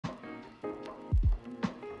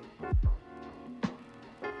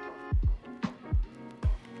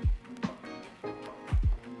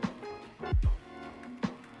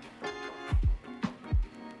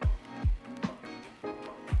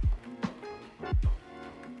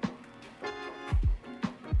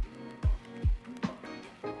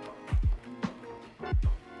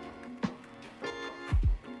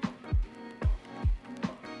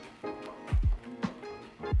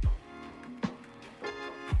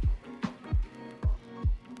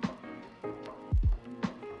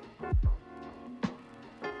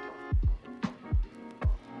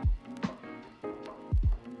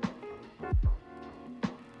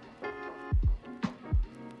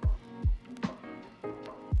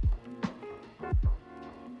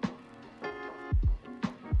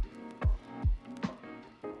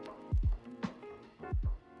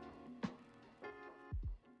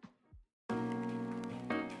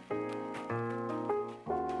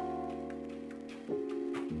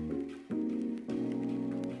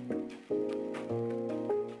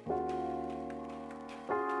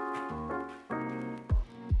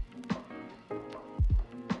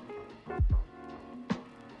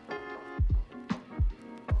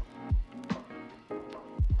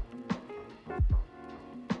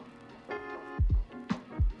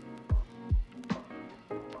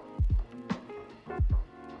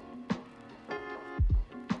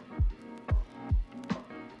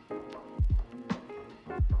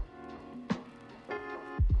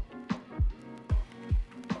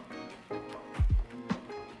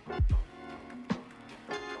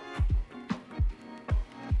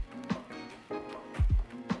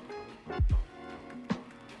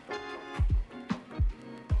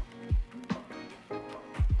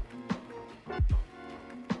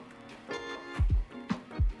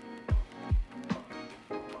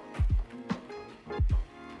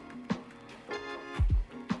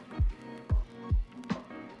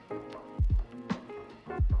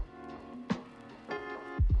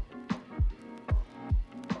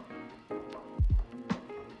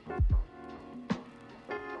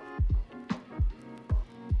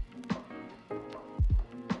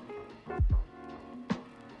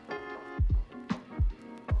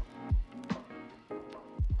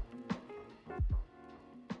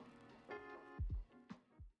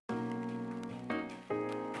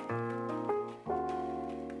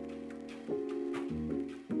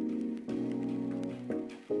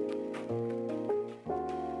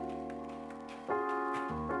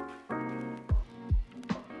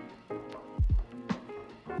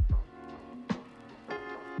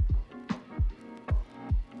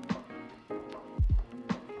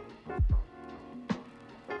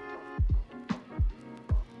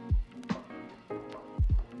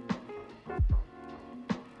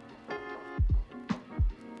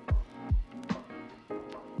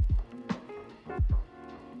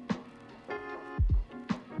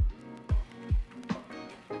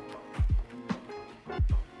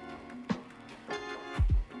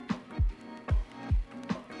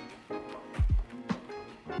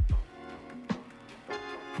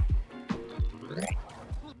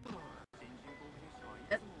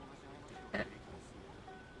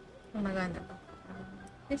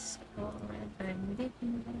This time did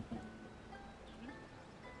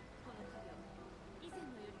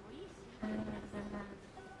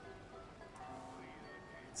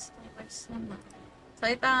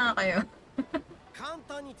salita nga kayo.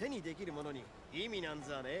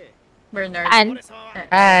 Bernard. Hi.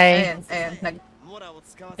 Ayan.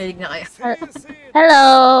 Narinig na kayo. Hello.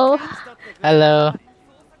 Hello.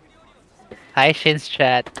 Hi, Shin's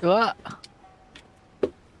chat.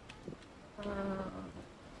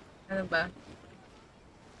 Ano ba?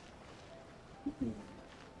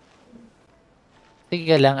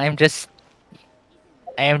 Sige lang, I am just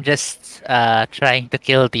trying to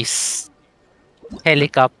kill this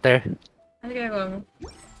helicopter. Ano ginagawa mo?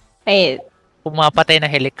 Wait. Pumapatay na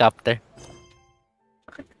helicopter.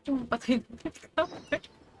 Bakit pumapatay ng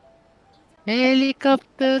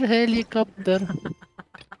helicopter? Helicopter.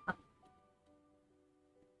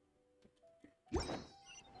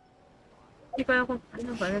 Hindi ko alam kung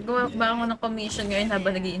ano ba. Nagawa ba ako ng commission ngayon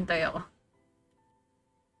habang nag-iintay ako?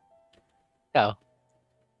 Ikaw.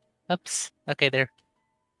 Oops. Okay, there.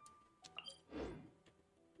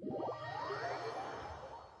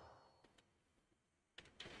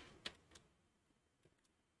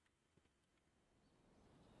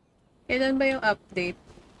 Kailan ba yung update?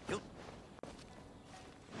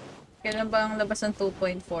 Kailan ba ang labas ng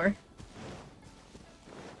 2.4?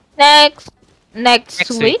 Next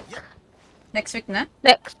week? Next week na?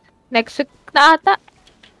 Next week na ata.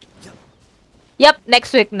 Yep,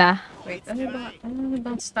 next week na. Wait, ano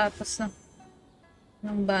bang status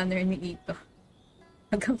ng banner ni Ito?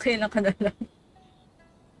 Hanggang kailan ka na lang?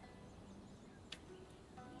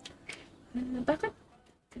 Bakit?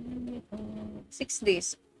 6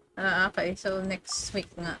 days. Okay. So, next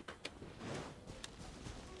week nga.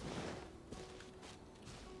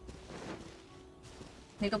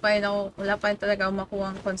 Hindi ko pa rin wala pa rin talaga ako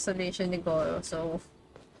makuha ang constellation ni Goro. So,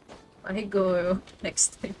 ay Goro.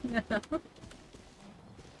 Next time na lang.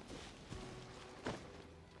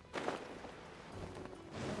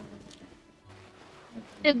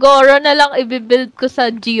 Siguro na lang i-build ko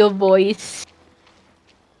sa Geo Voice.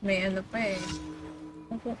 May ano pa eh.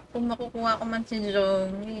 Kung makukuha ko man si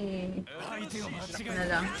Jomi, na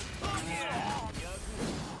lang.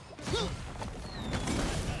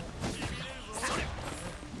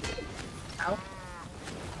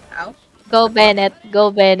 Ow. Go Bennett.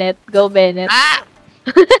 Ah!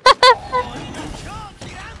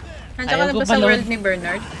 Nandiyan ka na ba sa world ni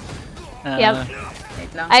Bernard? Yep.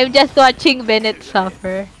 Wait lang. I'm just watching Bennett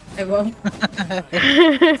suffer. Ay, wow.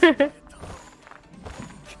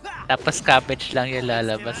 Tapos cabbage lang yung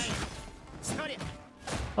lalabas.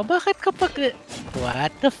 O bakit kapag...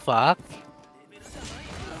 What the fuck?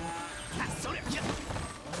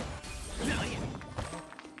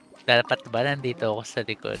 Dapat ba nandito ako sa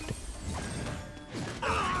likod?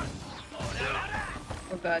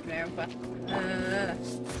 Oh god, meron pa.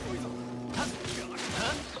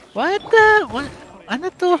 What the... Ano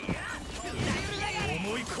to?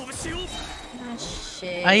 Ah,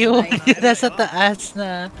 shit. Ayun, nasa taas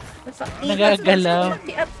na. Nagagalaw.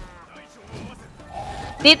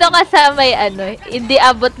 Dito ka sa may hindi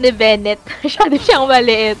abot ni Bennett. Masyado siyang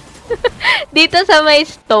maliit. Dito sa may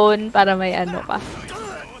stone para may ka.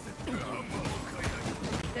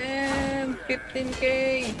 Damn, 15k.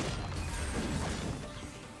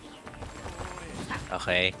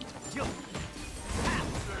 Okay.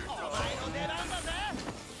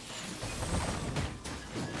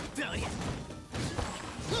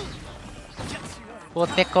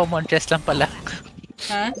 Puti common chest lang pala.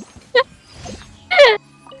 Ha?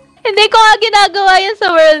 Hindi ko nga ginagawa yun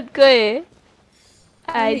sa world ko eh.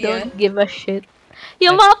 I Ano don't give a shit.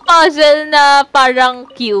 Yung mga puzzle na parang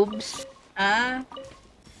cubes. Ah.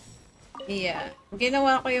 Yeah.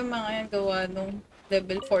 Ginawa ko yung mga yan gawa nung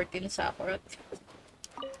level 14 sa Sakura.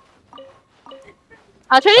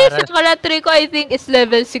 Actually, yung Sakura 3 ko I think is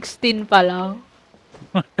level 16 pa lang.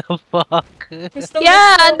 What the fuck?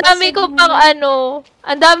 Yeah, ang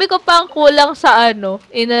dami ko pang kulang sa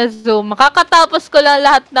Inazuma. Kakatapos ko lang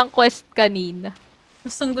lahat ng quest kanina.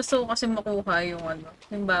 Gusto ko kasi makuha yung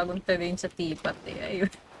yung bagong terrain sa tipat eh.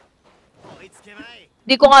 Ayun.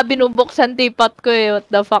 Di ko nga binubuksan tipat ko eh.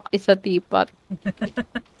 What the fuck is a tipat?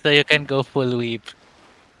 So you can go full weep.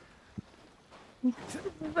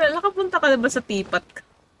 Well, nakapunta ka na ba sa tipat?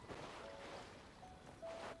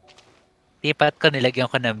 Tipat ko, nilagyan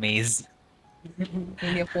ko na maze.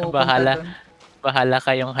 Hindi po Bahala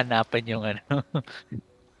kayong hanapan yung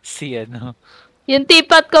Yung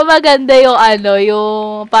tipat ko maganda yung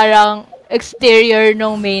yung parang exterior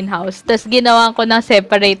ng main house. Tapos ginawan ko ng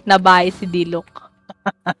separate na bahay si Dilok.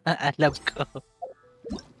 Alam ko.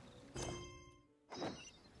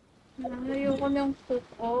 Ayoko nang cook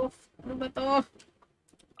off. Ano ba to?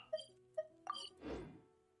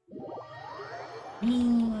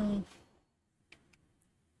 Hmm.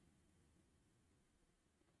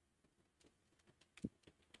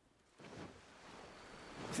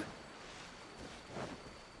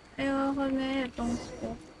 Ayoko na itong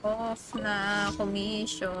cook off na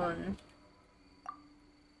commission.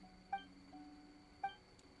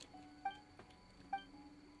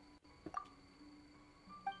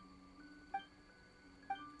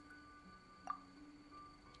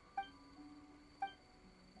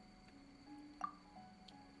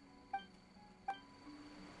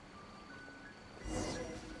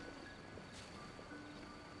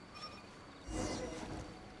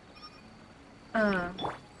 Ah.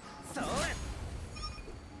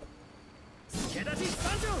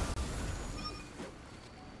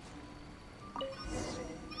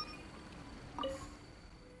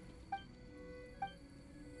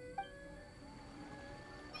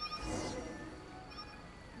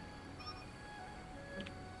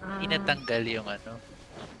 Inatanggal yung ano.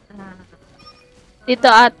 Dito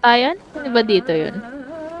ata yan? Di ba dito yun?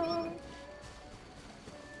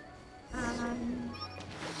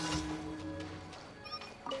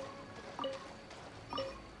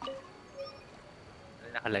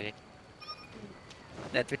 Nakalagay.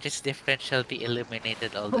 That which is different shall be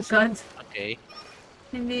eliminated all Oh the same. God. Okay.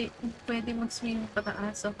 Hindi pwede mag-swing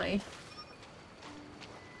pataas, okay.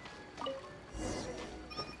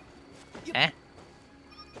 Eh?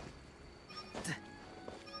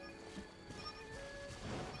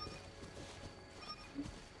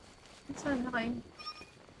 Saan na kayo?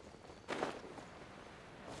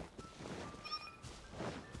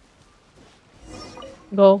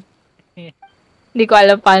 Go. Hindi ko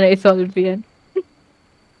alam paano i-solve yan.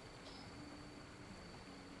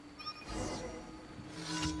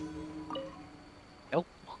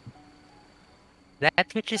 Nope.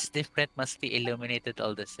 That which is different must be illuminated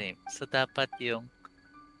all the same. So, dapat yung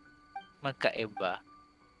magkaiba.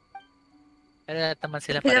 Pero lahat naman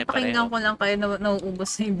sila Pinapakinggan pare-pareho. ko lang kayo na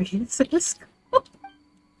nauubos na yung beans ko.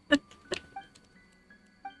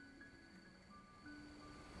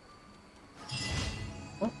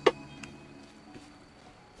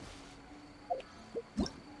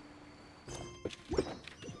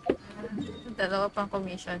 Dalawa pang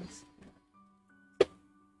commissions.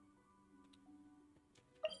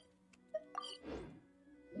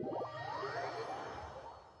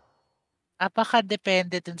 Baka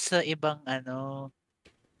depende dun sa ibang ano,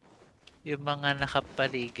 yung mga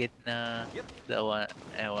nakapaligid na dawa,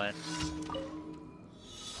 ewan.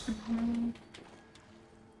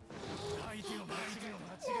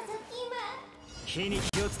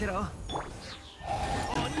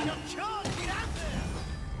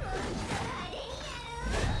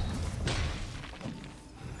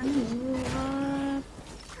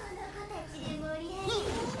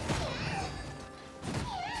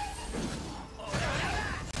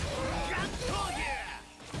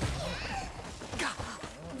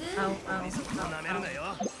 Ow, ow, ow,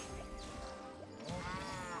 ow.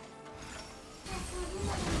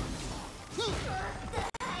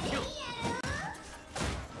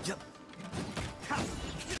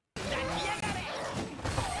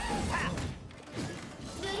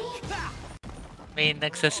 May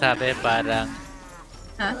nagsasabi parang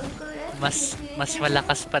Ha? mas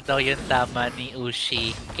malakas pa daw yung tama ni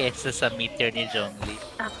Ushi kesa sa meteor ni Zhongli.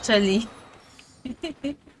 Actually.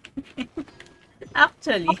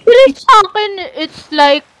 Actually, sa akin, it's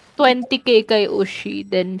like 20k kay Ushi,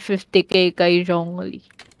 then 50k kay Zhongli.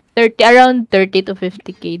 Around 30 to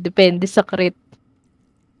 50k. Depende sa crit.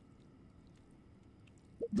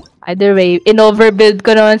 Either way, in-overbuild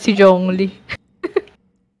ko naman si Zhongli.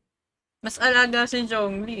 Mas alaga si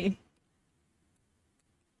Zhongli.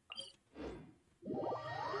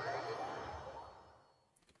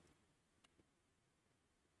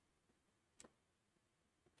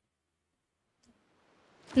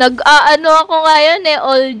 Nag-aano ako ngayon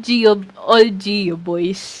all Geo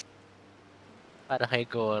boys. Para kay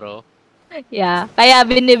Goro. Yeah, kaya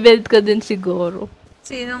binibuild ko din si Goro.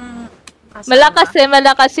 Sinong kasama?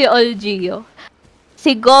 Malakas si all Geo.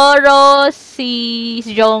 Si Goro, si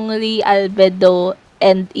Zhongli, Albedo,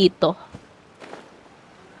 and Ito.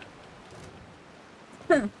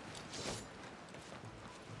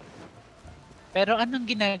 Pero anong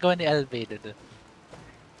ginagawa ni Albedo doon?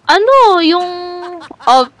 Ano, yung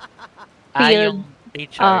field. Yung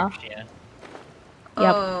recharge niya.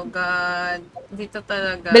 Yep. Oh God. Dito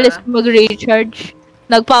talaga. Bilis mag-recharge.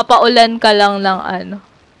 Nagpapaulan ka lang ng ano.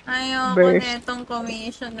 Ayoko Burst. na itong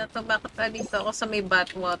commission na to. Bakit dito ako sa may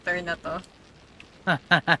bathwater na to?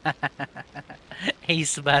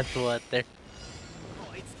 Ace Bathwater.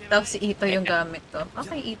 Tapos si Ito yung gamit ko.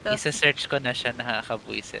 Okay, Ito. Isa-search ko na siya,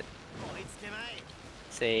 nakakabuisit.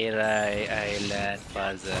 Seirai Island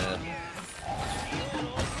Puzzle.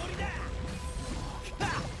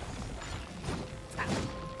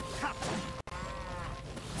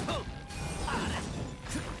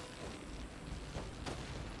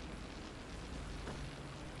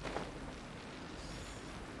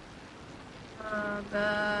 Oh,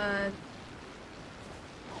 God.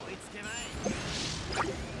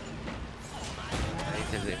 Ay,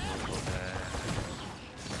 remove ko na.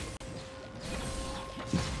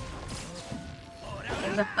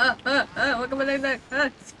 Huwag ka malagdag.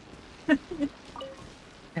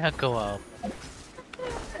 Nagawa mo.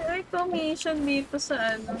 May commission dito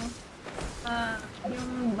sa ano.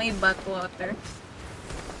 Yung may bathwater.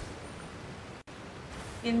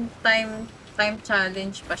 In time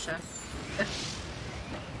challenge pa siya.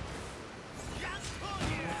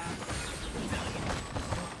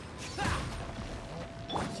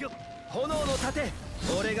 炎の盾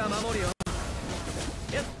俺が守るよ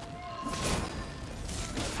やっ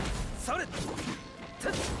それつ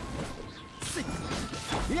っすい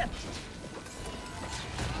やっ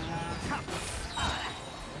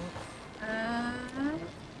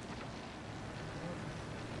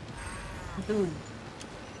Dude.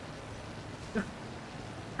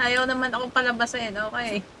 Ayaw naman ako palabasin.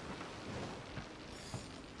 Okay.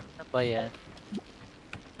 Ano ba yan?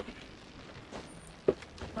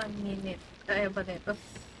 1 minute. Kaya ba nito?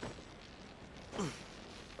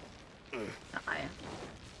 Kaya.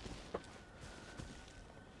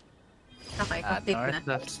 Okay, complete na.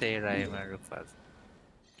 North of Seirai Marufaz.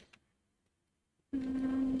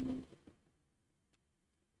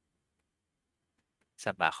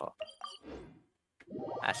 Saan ba ako?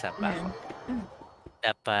 Saan ba ako?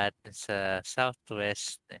 Dapat sa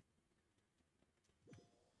southwest.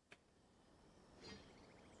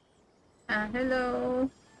 Hello.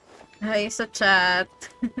 Hi sa chat.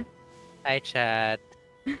 Hi, chat.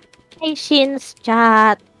 Hey, Shin's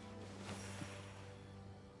chat.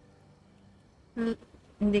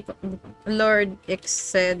 Hindi ko. Lord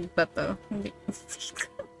Exed ba to? Hindi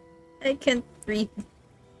ko. I can't read.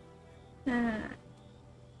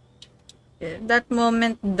 That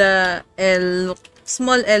moment, the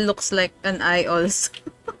small L looks like an I also.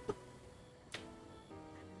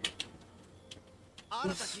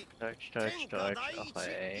 Torch.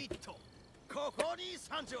 Okay.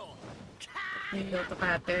 You go to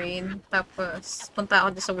Catherine. Tapos, punta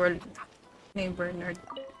ako sa world ni Bernard.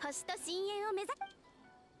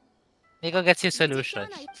 Hindi ko gets yung solution.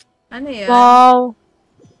 Ano yan? Wow.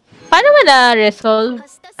 Paano mo na-resolve?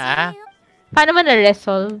 Ha? Paano mo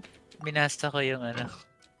na-resolve? Binasta ko yung ano.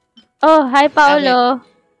 Oh, hi, Paolo.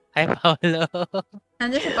 Hi, Paolo.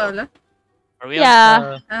 Nandiyan si Paula? Are we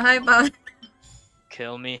Yeah. on? Hi, Paula.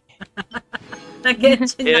 Kill me.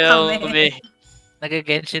 Nag-Genshin na Kill kami. me.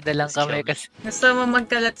 Nag-Genshin na lang kami kasi Gusto mo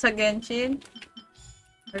magkalat sa Genshin?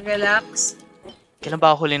 Relax. Kailan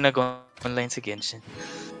ba ako huling nag-online sa Genshin?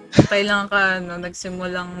 Kailangan ka,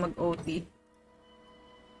 nagsimulang mag-OT.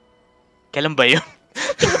 Kailan ba yun?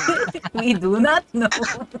 We do not know.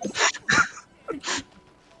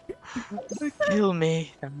 Kill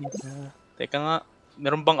me. Teka nga,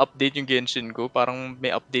 meron bang update yung Genshin ko? Parang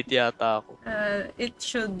may update yata ako. It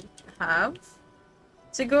should have.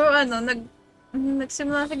 Siguro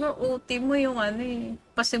nagsimula siguro OT mo yung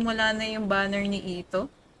pasimula na yung banner ni Ito.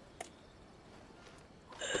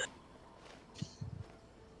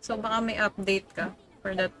 So baka may update ka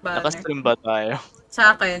for that banner. Nakastream ba tayo?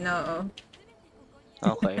 Sa akin, oo.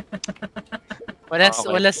 Okay.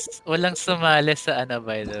 walang sumali sa ano,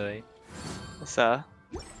 by the way. Sa?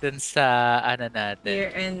 Dun sa natin.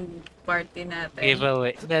 Year-end party natin.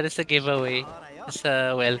 Giveaway. Meron sa giveaway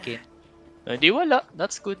sa Welkin. Hindi wala.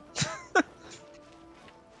 That's good.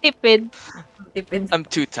 Tipid. I'm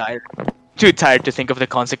too tired. Too tired to think of the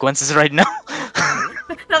consequences right now.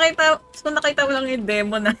 nakita mo lang yung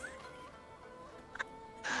demo na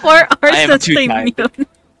 4 hours I am na too stream tired. yun.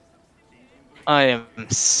 I am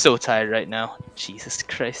so tired right now. Jesus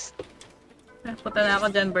Christ. Punta na ako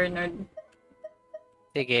dyan, Bernard.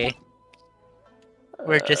 Sige.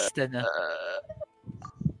 We're just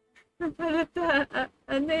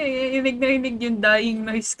Inig na inig yung dying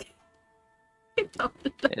noise.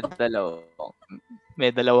 May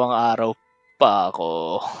dalawang araw pa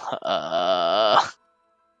ako.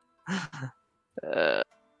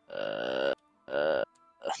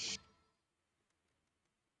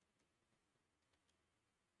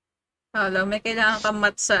 Paolo, may kailangan kang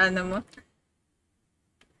mat sa mo.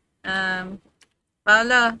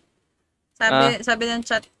 Paolo, Sabi ng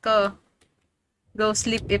chat ko, go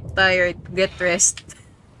sleep if tired, get rest.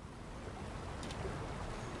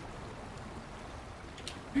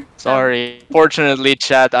 Sorry. Fortunately,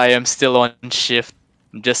 chat, I am still on shift.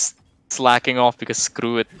 I'm just slacking off because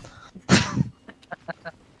screw it.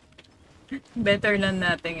 Better lang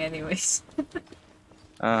natin anyways.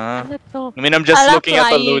 Ano to? I mean, I'm just Ala, looking at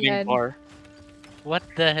the flying loading yan. bar. What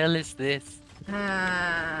the hell is this?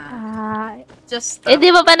 Just Eh,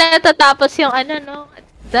 di ba pa natatapos yung ano, no?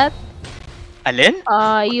 That, Alin?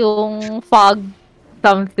 yung fog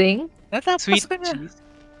something? Natapos Sweet ko na. cheese.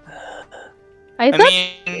 I I thought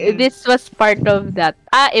mean, this was part of that.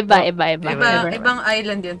 Iba. Never mind. ibang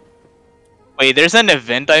island yun. wait, there's an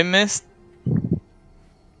event I missed?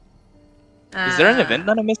 Is there an event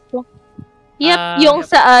na na-missed ko? Yep, yung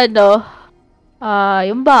sa ano,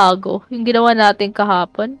 yung bago, yung ginawa natin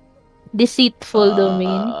kahapon. Deceitful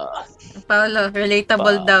domain. Paolo,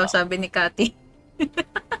 relatable daw, sabi ni Cathy.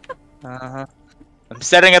 I'm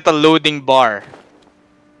staring at the loading bar.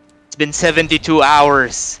 It's been 72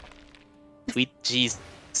 hours. Sweet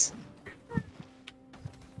Jesus.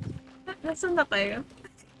 Nasaan na kayo?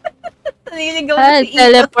 Naniligaw na si Ito.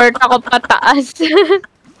 Teleport ako pataas.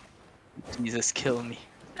 Jesus, kill me.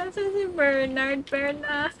 Nasaan si Bernard?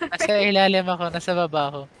 Nasa ilalim ako, nasa baba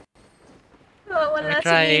ako. Oh, wala I'm si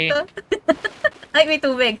trying. Ito. Ay, may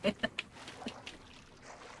tubig.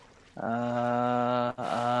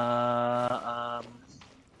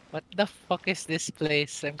 What the fuck is this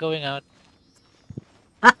place? I'm going out.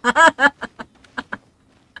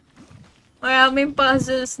 Maraming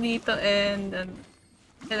puzzles dito and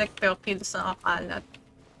electrocutes na kakalat.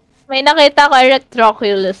 May nakita ko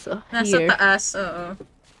electroculus. Nasa Here. taas, oo.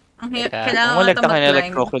 Teka, Kailangan Kung ko ito ka na mag-climb.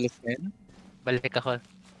 electroculus na yun. Balik ako.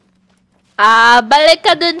 Balik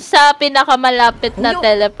ka dun sa pinakamalapit na Uyo.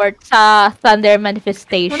 teleport sa Thunder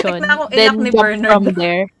Manifestation. Muntik na ako Then ilak ni jump Bernard. from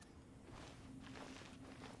there.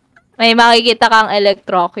 May makikita kang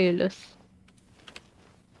electroculus.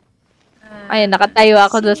 Ayun, nakatayo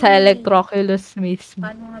ako doon sa electroculus mismo.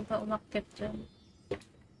 Paano nga ba umakyat dyan?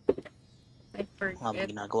 I forget.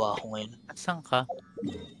 ginagawa ko ngayon. Saan ka?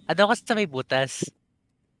 Ano ka sa may butas?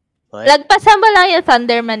 Lagpasan mo lang yung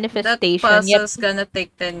Thunder That Manifestation. puzzle's gonna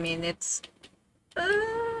take 10 minutes.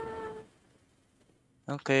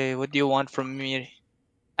 Okay, what do you want from me?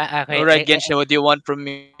 Okay. Alright, Genshin, what do you want from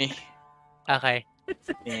me? Okay.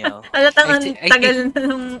 Alatang ang I tagal na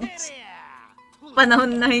nung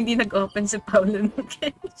panahon na hindi nag-open si Paolo ng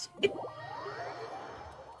Genshin.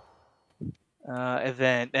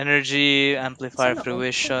 Event, energy, amplifier,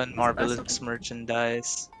 fruition, marvelous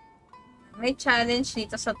merchandise. May challenge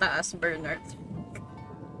dito sa taas, Bernard.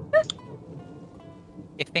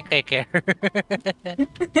 I think I care.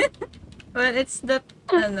 Well, it's that,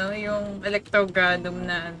 yung electrogranum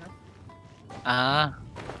na,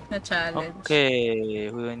 na challenge. Okay,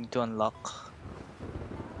 we need to unlock.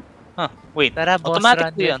 Wait, Tara, boss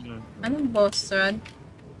automatic run. yan. Anong boss run?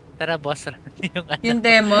 Tara, boss. Yung ano. Yung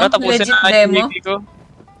demo? Tapusin Legit na yung demo? wiki ko.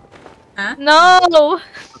 No!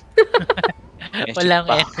 Walang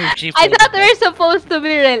energy. I thought we're supposed to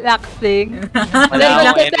be relaxing. Wala Then akong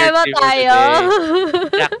magdademo energy for tayo.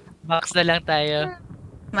 today. Max na lang tayo.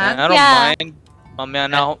 Max? I don't Yeah. mind. Mamaya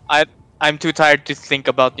na ako. I'm too tired to think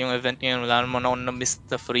about yung event ngayon. Wala naman ako na-miss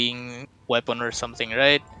the freeing weapon or something,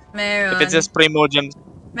 right? Meron. If it's just Primogems.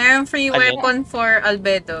 Meron free Ano? weapon for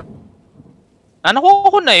Albedo. Nakuha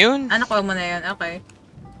ko na yun. Ano ko mo na yun? Okay.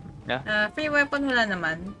 Yeah. Free weapon wala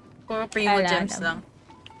naman. Puro Primo Wala Gems naman. lang.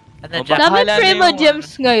 Ano O, dyan? baka- Dami Bahala na Primo yung- Gems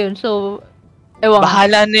ngayon, so... Ewan.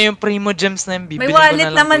 Bahala na yung Primogems na yung May bibilin ko wallet na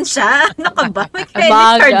lang. naman siya. Ano ka ba? May credit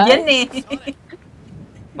Bagay. card yan eh.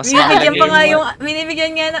 Mas Binibigyan pa mahalaga nga yung yung,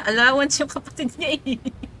 binibigyan nga ng allowance yung kapatid niya eh.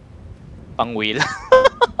 pang-wheel.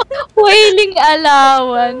 Whaling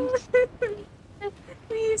allowance.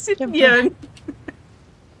 Isip yan.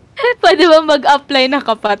 Pwede ba mag-apply na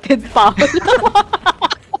kapatid, Paolo?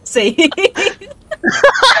 Say.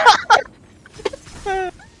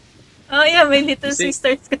 Oh yeah, may little Say.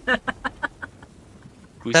 sisters ka na.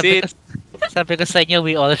 Pusit. Sabi ko sa inyo,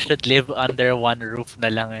 we all should live under one roof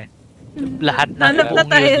na lang eh. Lahat ng Hanap na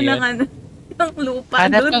buong tayo yun ng yun. ng lupa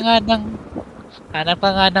Hanap dun. ka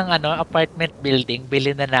nga ng apartment building,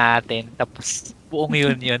 bilhin na natin, tapos buong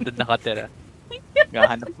yun doon nakatira.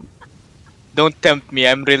 Gahanap. Don't tempt me.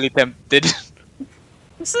 I'm really tempted.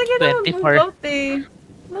 Gusto ka na 24. mag-move out eh.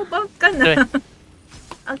 Move out ka na.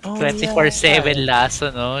 Oh, 24/7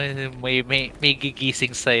 laso, no? May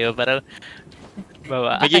gigising sa'yo, parang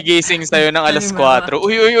baba. Nagigising sa'yo ng alas Ay, mama. 4.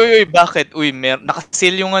 Uy, bakit? Uy,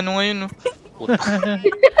 nakasil yung ano ngayon, no? Puta.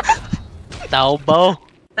 Taobaw.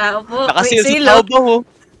 Tao po. Nakasil May sa silo. Taobao, oh.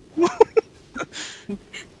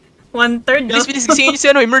 1/3, no? Bilis gisingin si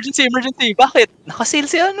ano, emergency. Bakit? Nakasale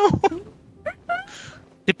si ano.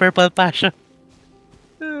 Si Purple Passion.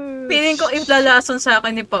 Feeling ko if lalason sa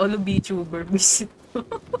akin ni Paolo VTuber, visit ko.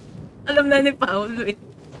 Alam na ni Paolo eh.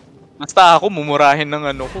 Basta ako, mumurahin ng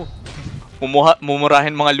ano ko.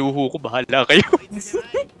 Mumurahin mga luho ko, bahala kayo.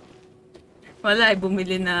 Wala eh,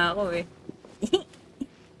 bumili na ako eh.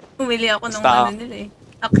 Bumili ako ng Basta- ano nila eh.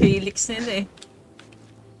 Acrylics nila eh.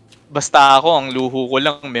 Basta ako, ang luho ko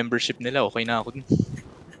lang, membership nila, okay na ako dun.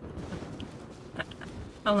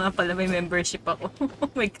 Oo nga pala, may membership ako.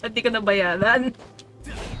 Oh my God, di ko nabayaran.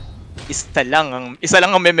 Isa lang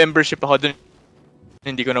ang may membership ako dun.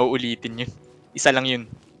 Hindi ko na uulitin yun. Isa lang yun.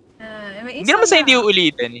 May Hindi naman sa hindi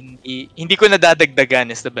uulitin. Hindi ko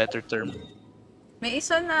nadadagdagan is the better term. May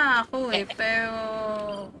isa na ako eh, pero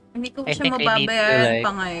hindi ko I siya think I need to, mababayaran like-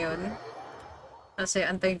 pa ngayon. Kasi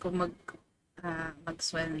antayin ko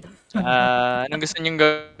mag-sweldo. Anong gusto niyong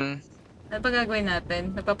gawin? Ano ba gagawin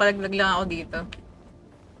natin? Nagpapalaglag lang ako dito.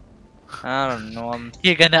 I don't know.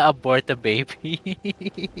 You're gonna abort the baby.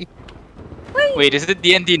 Wait, is it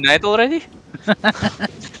D&D night already?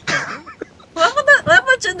 Wala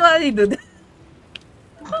pa January, dude.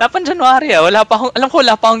 Dapat January ah. Alam ko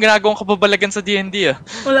wala pa akong ginagawang kababalagan sa D&D ah.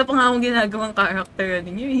 Wala pa nga akong ginagawang character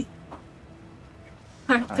ninyo eh.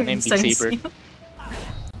 Character Ano yung Beat designs Saber? niyo.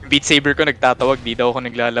 Beat Saber ko nagtatawag, di daw ako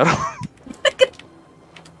naglalaro.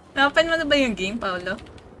 Napan mo na ba yung game, Paolo?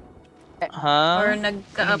 Ha? Or Anong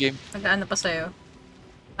game? nag-ano pa sa'yo?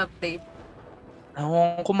 Update.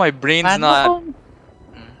 Ewan ko, my brain's Paano not... kung-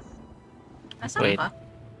 Nasaan Wait. ka?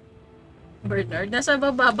 Bernard, nasa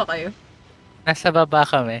baba ba kayo? Nasa baba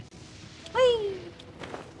kami.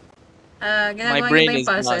 My Ginagawa niyo brain ba yung is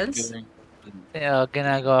not puzzles? doing...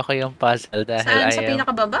 Ginagawa ko yung puzzle dahil Saan? Sa I am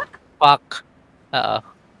pinakababa? fuck. Oo.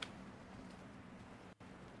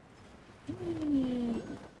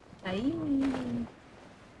 Ay.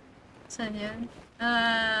 Saan yan?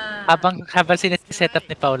 Habang sinisiset up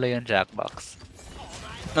ni Paolo yung Jackbox.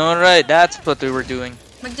 Alright, that's what we were doing.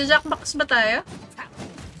 Magja-jackbox ba tayo?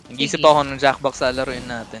 Nag-isip ako ng Jackbox sa laruin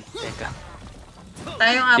natin. Teka.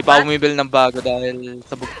 Tayong Di pa ako apat? bumibili ng bago dahil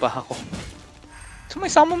sabog pa ako. So may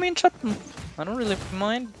sama mo yung chat mo. I don't really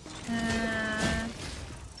mind.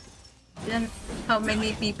 How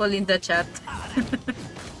many people in the chat?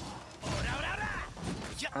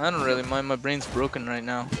 I don't really mind. My brain's broken right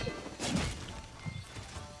now.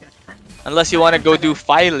 Unless you wanna go do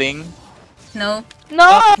filing. No? No!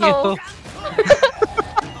 Fuck you.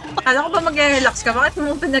 Alam ko ba mag-relax ka? Bakit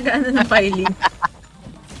mo pinag-ano ng filing?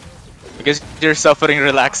 Because your suffering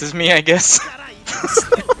relaxes me, I guess.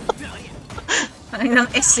 Ay, ng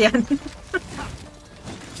S yan.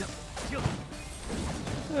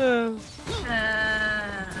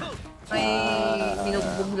 May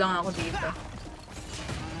binugbog lang ako dito.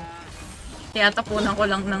 Tiyatapunan ko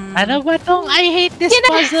lang ng... Ano ba tong I hate this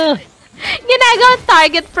puzzle? Ginagawang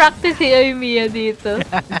target practice si Mia dito.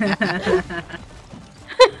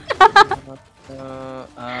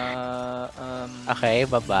 Okay,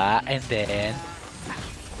 baba. And then...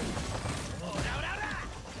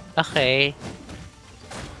 Okay.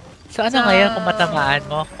 So ano So- ngayon kung matamaan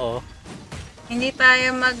mo ako? Hindi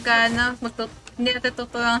tayo hindi natin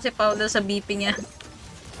tuturuan si Paolo sa BP niya.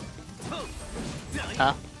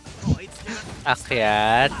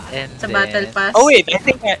 Akyat. And Sa then... Battle Pass. Oh wait, I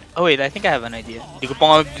think I have an idea. Di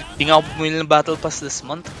nga ako bumili ng Battle Pass this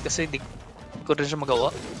month kasi di ko rin siya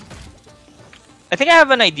magawa. I think I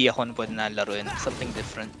have an idea kung ano pwede na laruin. Something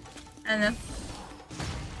different. Ano?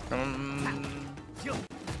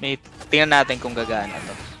 Tingnan natin kung gagana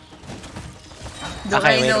to. Do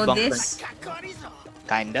Okay, I wait, know bang- this?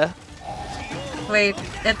 Kinda. Wait,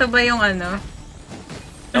 ito ba yung ano?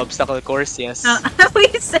 The obstacle course, yes.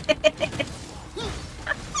 Wait,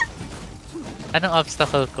 Anong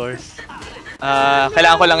obstacle course?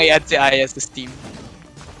 Kailangan ko lang i-add si Aya sa Steam.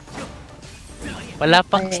 Wala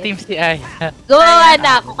pang Okay. Steam si Aya. Gumawa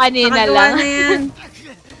na ako kanina nakagawa lang. na yan.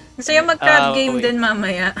 Gusto yung mag-crab game wait. din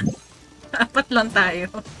mamaya. Apat lang tayo.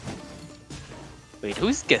 Wait,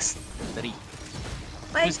 who's guest 3?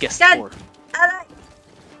 My Who's guest God! 4? Aray!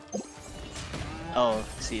 Oh,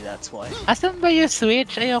 see, that's why. Asan ba yung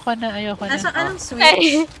Switch? Ayoko na. Anong Ay,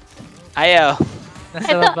 switch? Ayaw.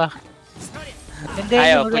 Nasa baba. Hindi,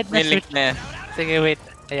 Ayaw, yung put red mo na yung link Switch. na yan. Sige, wait.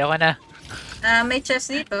 Ayoko na. May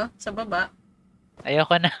chest dito, sa baba.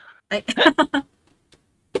 Ayoko na. Ay,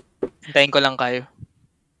 Hintayin ko lang kayo.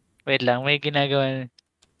 Wait lang, may ginagawa.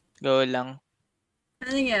 Go lang. ano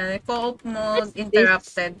nangyari? Co-op mode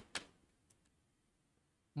interrupted.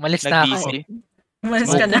 Umalis na ako. Nag-busy.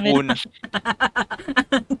 Umalis ka na. Smoke Una.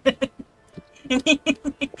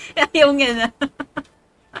 Ayaw nga na.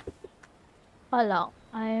 Wala.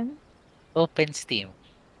 I'm... Open Steam.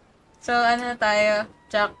 So, ano na tayo?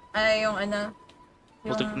 Jack, yung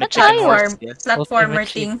Ultimate Chicken platform, Wars, yes. platformer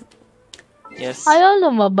Ultimate thing. Yes. Ayaw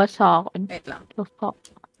lumabas sa akin. Wait lang. The fuck?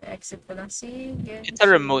 Exit ko lang si Genshin. It's a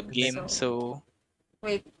remote game, so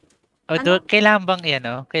Wait. Although, Ano? kailangan bang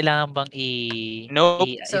kailangan bang Nope.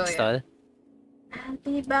 So, i-install?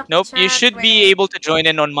 Be back nope. You chat should be when... able to join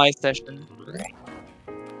in on my session.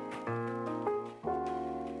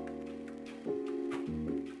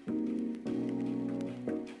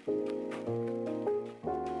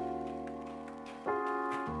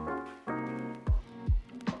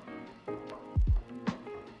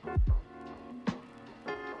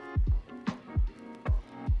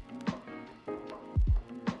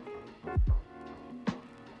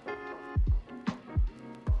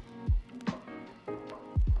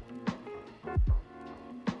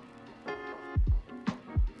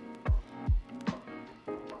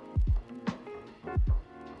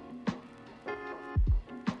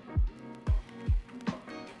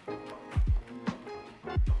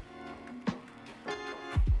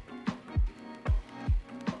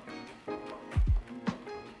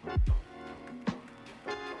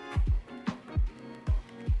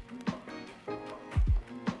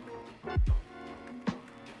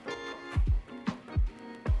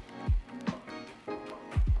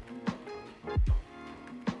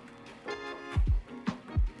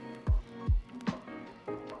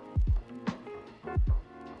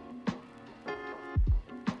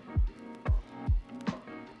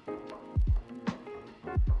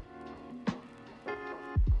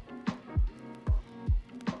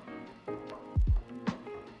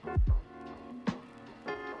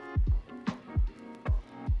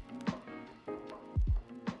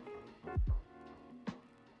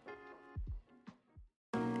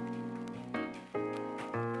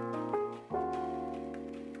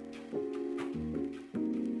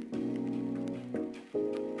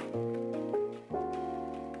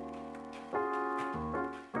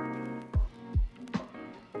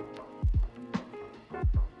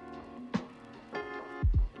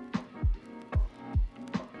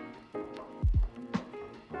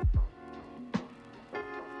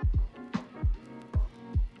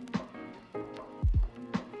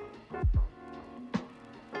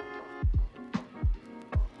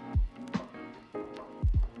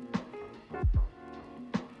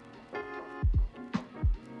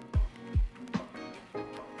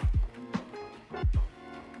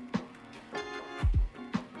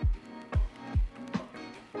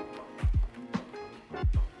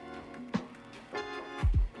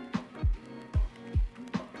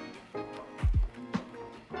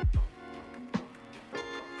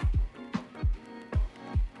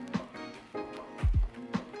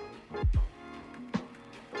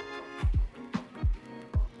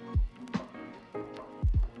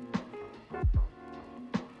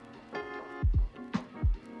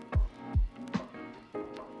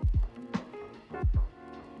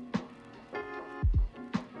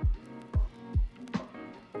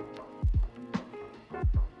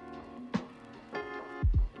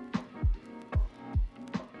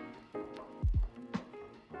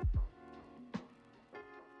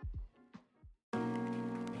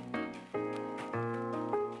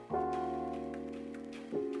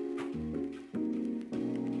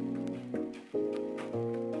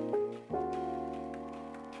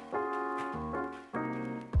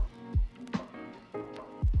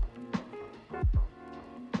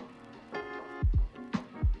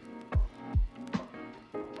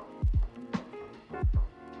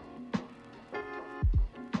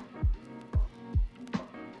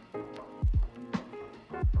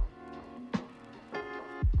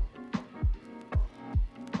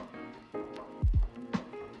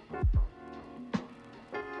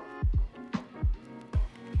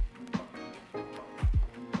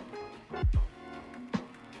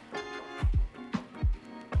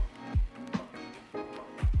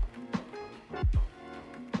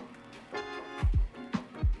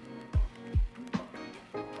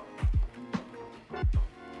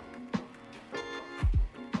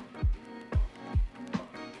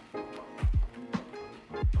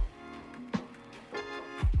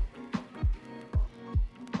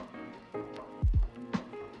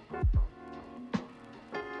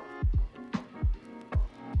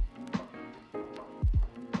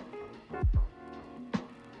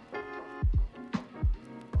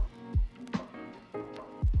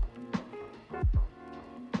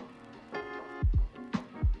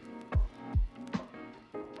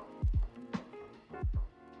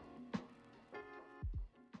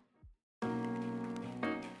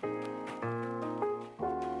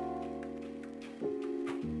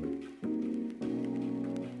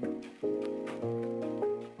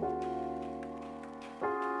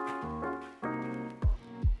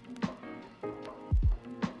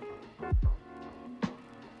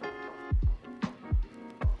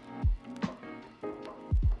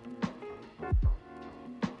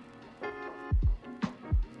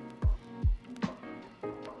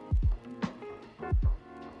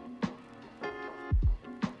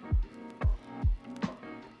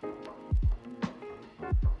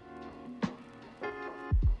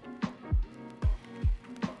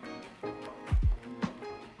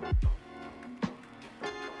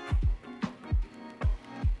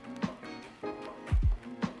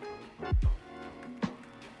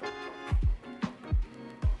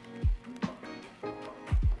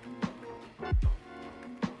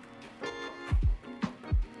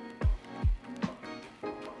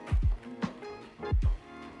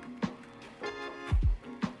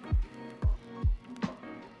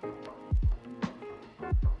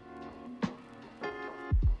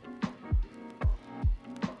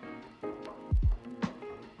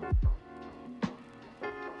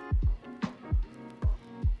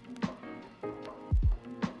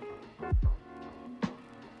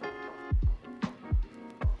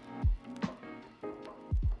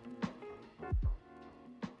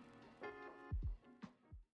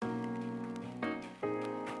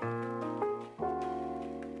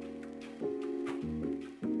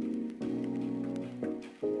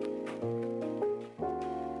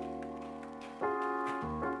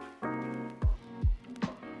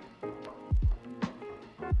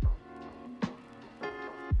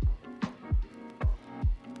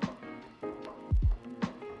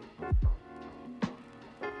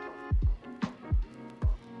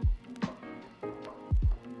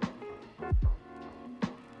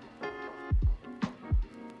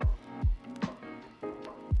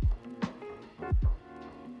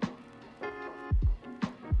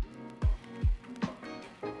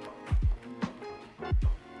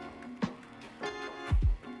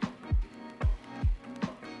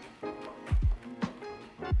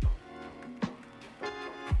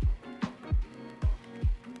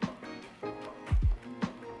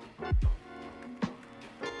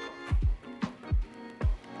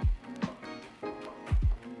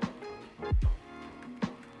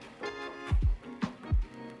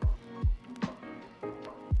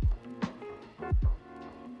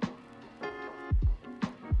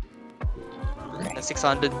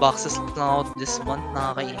 600 boxes lang out this month.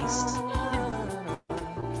 Nakakainis.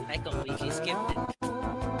 I completely skipped it.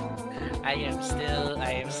 I am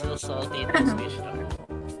still salty in this fish star.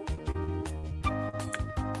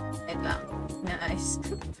 Wait lang. Nice.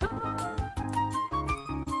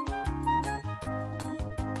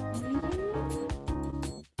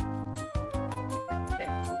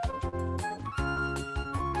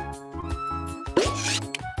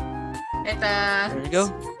 There you go.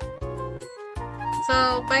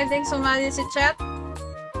 So, pwedeng sumali si chat?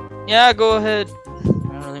 Yeah, go ahead. I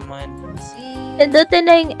don't really mind. Pindutin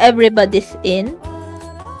na yung everybody's in.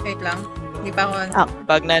 Wait lang. Hindi pa ako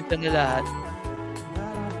Pag natin na lahat.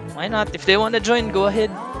 Why not? If they want to join, go ahead.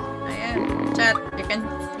 Ayan. Chat, you can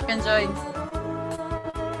join.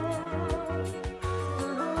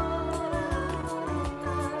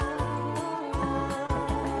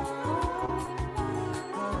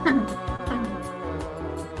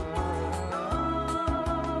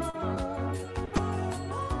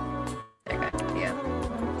 Teka, yan.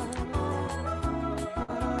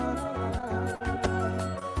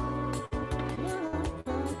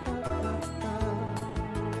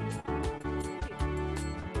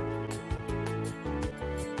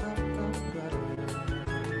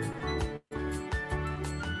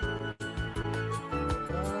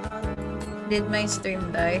 Did my stream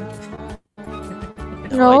die?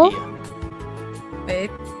 No? idea.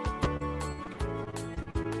 Wait.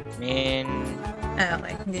 I mean,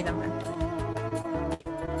 Okay. Hindi naman.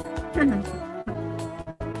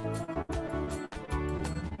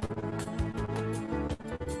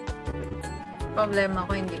 Problema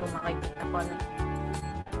ko, hindi ko makikita ko na.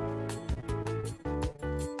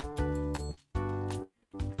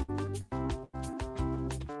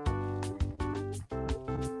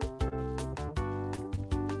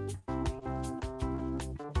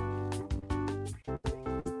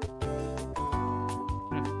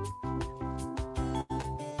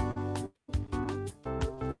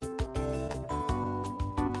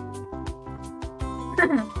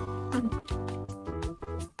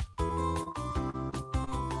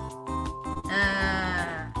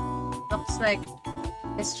 Looks like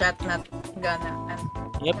this chat not gonna.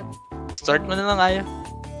 yep. Start mo na lang, Aya.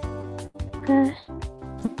 Okay.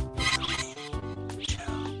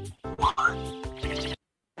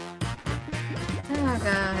 Oh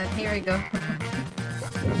god, here we go.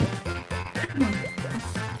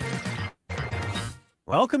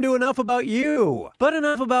 Welcome to Enough About You. But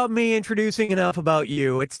enough about me introducing Enough About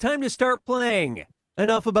You. It's time to start playing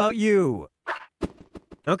Enough About You.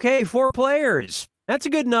 Okay, 4 players. That's a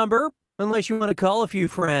good number, unless you want to call a few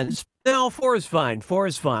friends. No, 4 is fine. 4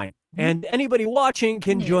 is fine. And anybody watching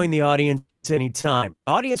can join the audience anytime.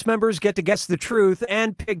 Audience members get to guess the truth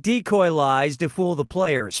and pick decoy lies to fool the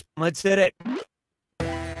players. Let's hit it.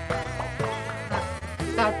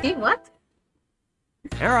 Kati, what?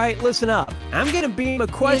 All right, listen up. I'm going to beam a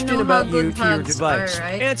question You know about how you good to your hugs device. are,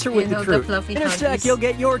 right? Answer You with know the the truth. fluffy In a sec, huggies. you'll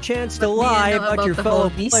get your chance to What do you lie know about about your the fellow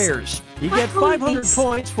hobbies? players. You What get 500 hobbies?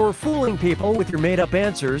 points for fooling people with your made-up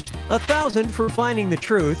answers, 1,000 for finding the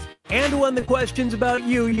truth, and when the question's about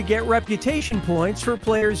you, you get reputation points for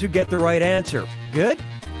players who get the right answer. Good?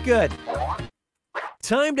 Good.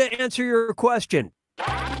 Time to answer your question.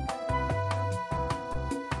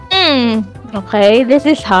 Okay, this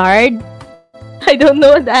is hard. I don't know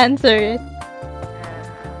what the answer is.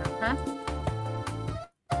 Huh?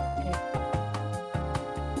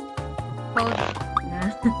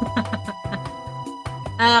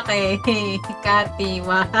 Okay. Kati,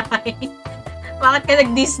 why? Bakit ka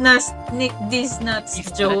nag-disnuts? Nick Disnuts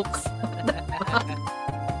joke?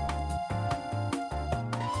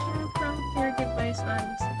 From your device,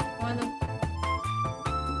 honestly.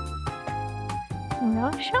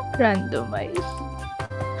 Wala siyang randomize.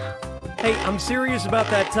 Hey, I'm serious about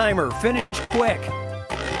that timer. Finish quick.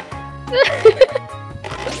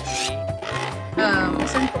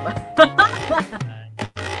 Saan ko ba?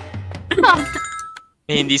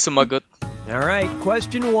 Hindi sumagot. All right,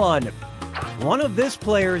 question 1. One of this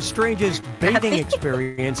player's strangest bathing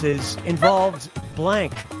experiences involved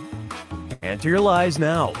blank. Answer your lies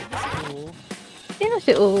now. Sino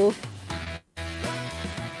si Oo?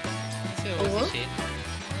 Oo? Shit.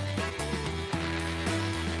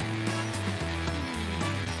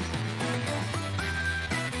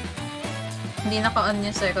 Hindi naka-on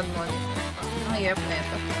yung second monitor. Ang hirap na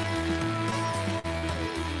ito.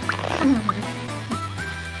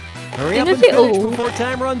 Hurry up Sino and si finish Oo? before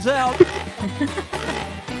time runs out.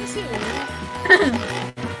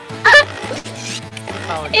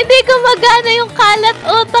 Hindi gumagana yung kalat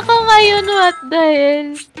utak ko ngayon. What the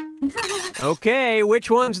hell? Okay, which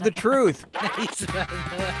one's the truth? Nice one.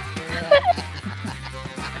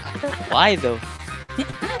 Why though?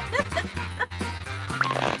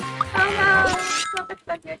 Bakit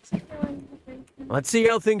nag-exit yun? Let's see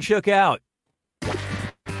how things shook out.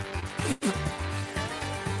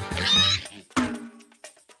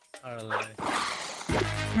 Alright.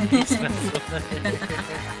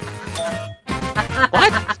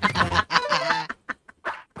 What?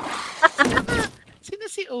 Sino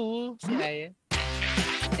si U? Si Aya?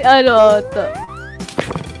 Ano to?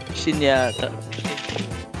 Shin yata.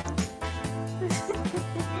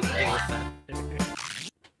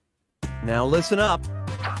 Now listen up.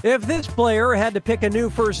 If this player had to pick a new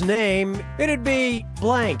first name, it'd be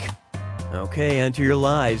blank. Okay, enter your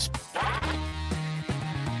lies.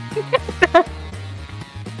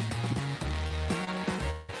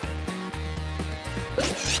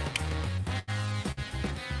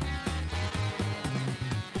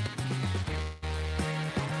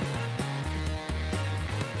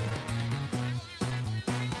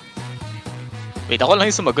 Wait, ako lang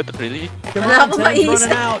yung sumagot. Really? Come Wala on, akong time's maisip.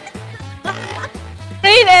 running out.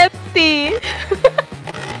 Brain empty!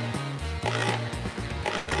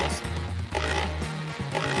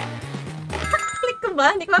 Click ko ba?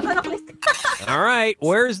 Hindi ko ata na-click. All right,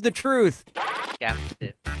 where's the truth?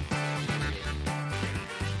 Captain.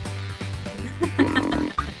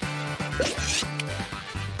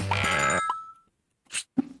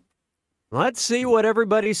 Let's see what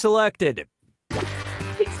everybody selected.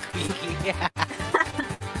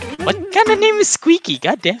 What kind of name is Squeaky?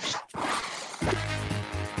 God damn it.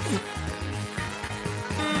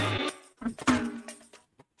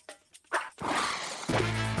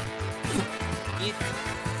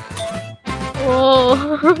 Whoa.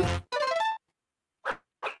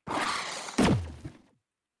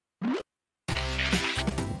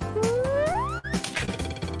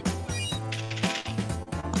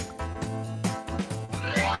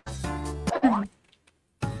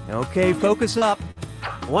 Okay, focus up.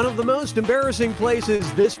 One of the most embarrassing places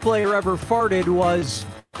this player ever farted was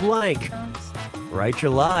blank. Write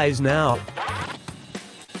your lies now.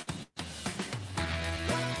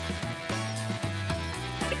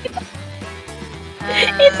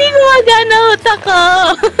 Hindi ko magana utak ko.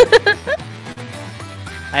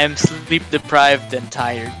 I am sleep deprived and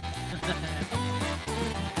tired.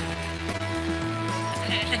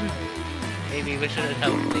 Maybe we shouldn't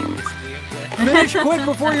have played this game then. Finish quick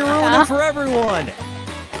before you ruin it for everyone.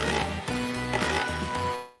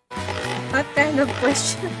 What kind of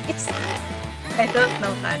question is that? I don't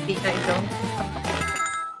know, Patty. I don't.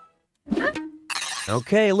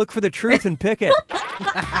 Okay, look for the truth and pick it.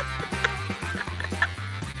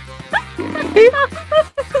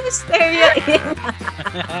 Hysteria in.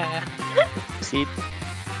 See?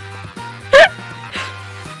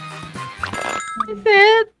 Is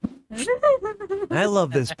it? I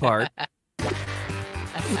love this part.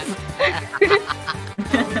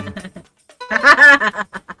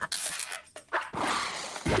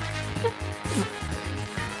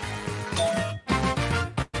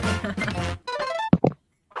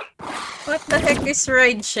 What the heck is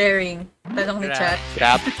ride sharing? Tanong ni chat.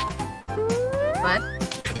 Grab. What?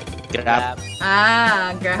 Grab.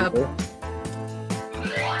 Ah, Grab.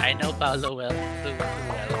 I know Paolo well, too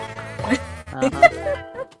well.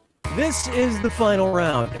 This is the final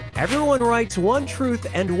round. Everyone writes one truth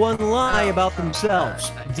and one lie about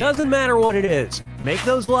themselves. Doesn't matter what it is. Make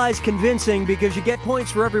those lies convincing because you get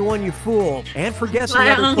points for everyone you fool and for guessing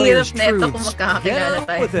Parang other ang players' hirap na ito kung truths. Get magkakakilala on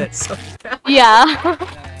tayo. with it. So, Yeah.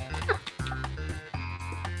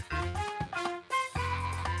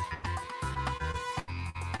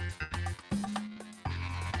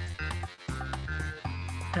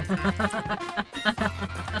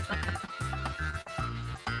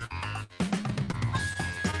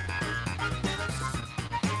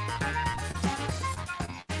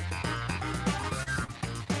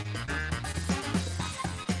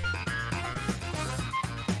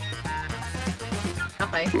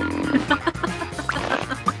 okay.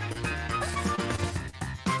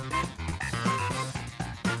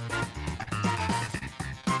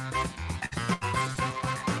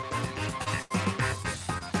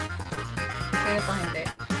 Kaya pa hindi.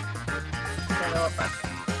 Dalawa pa.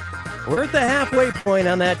 We're at the halfway point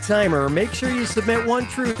on that timer. Make sure you submit one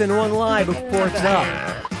truth and one lie before it's up.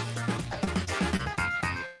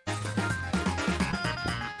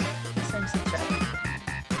 Saan si chat?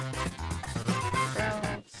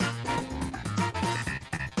 Browse.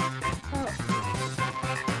 Oh.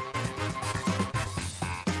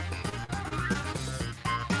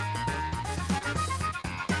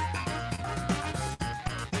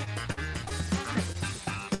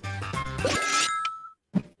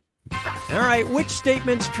 All right, which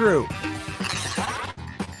statement's true?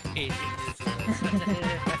 Easy.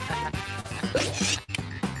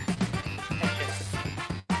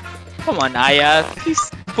 Come on, Aya. Please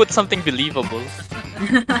put something believable.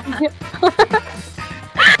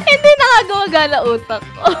 Hindi nakagumagana utak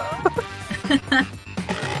ko.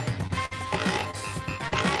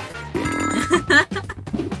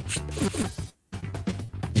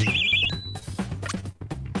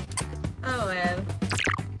 Oh well.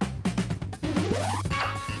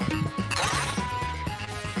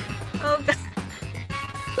 Oh god.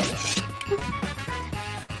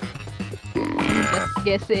 Just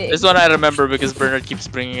guessing. This one I remember because Bernard keeps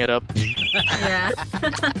bringing it up. Yeah.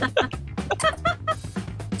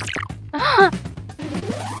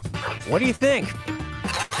 What do you think?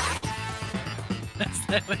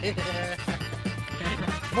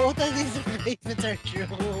 Both of these statements are true.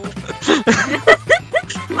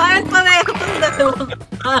 Bakit pareho itong dalawa?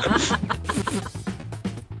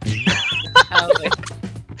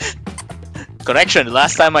 Correction, the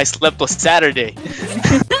last time I slept was Saturday.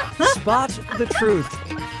 Spot the truth.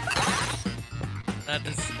 That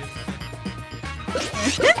is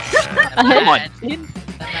Come on.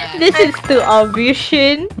 This is too obvious,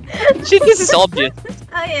 Shin. Shit, this is obvious.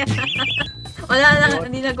 Ah, yeah. Wala lang,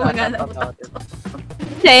 hindi na gumagana utak ko.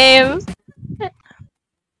 Same.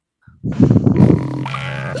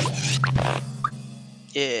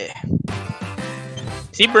 Yeah.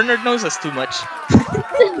 See, Bernard knows us too much.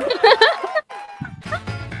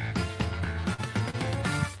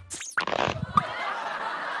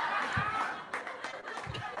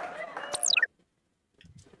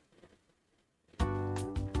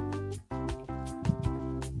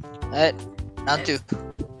 Alright, round 2.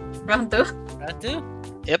 Round 2? Round 2?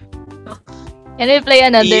 Yep. Can we play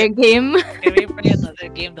another game? Can we play another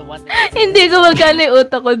game? The one that Hindi gumagana yung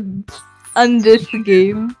utak ko on this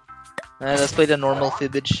game. Let's play the normal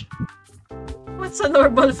fibbage. What's a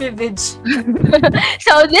normal fibbage?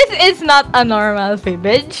 So this is not a normal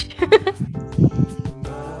fibbage.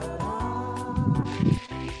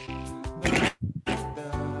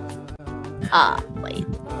 Wait.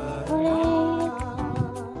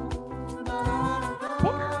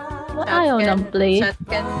 Ayaw nang play. Chat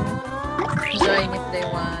can join if they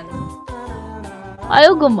want.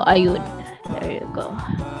 Ayaw ayun. There you go.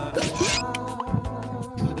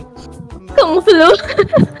 Kung flu.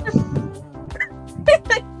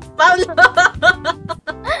 Paulo!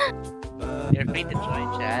 you're free to join,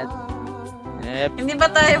 Chad. Yep. Hindi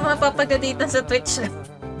ba tayo mapapagalitan sa Twitch?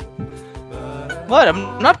 What?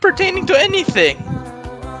 I'm not pertaining to anything.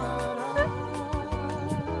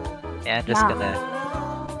 Yeah,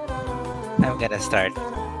 I'm gonna start.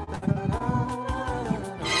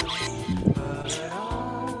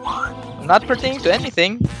 I'm not pertaining to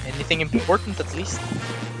anything. Anything important, at least.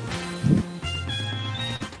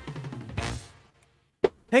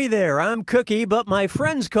 Hey there, I'm Cookie, but my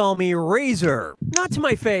friends call me Razor. Not to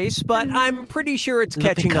my face, but I'm pretty sure it's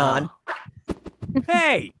catching on.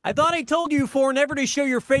 Hey, I thought I told you four never to show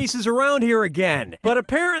your faces around here again. But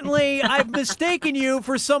apparently, I've mistaken you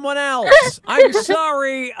for someone else. I'm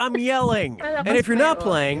sorry, I'm yelling. And if you're not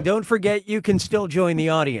playing, don't forget you can still join the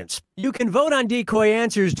audience. You can vote on decoy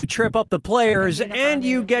answers to trip up the players, and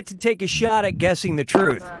you get to take a shot at guessing the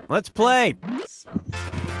truth. Let's play.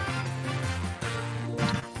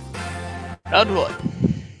 Round 1.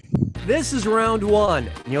 This is round 1.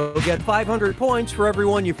 You'll get 500 points for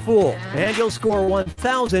everyone you fool, and you'll score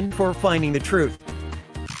 1,000 for finding the truth.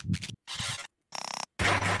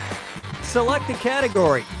 Select a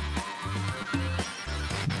category.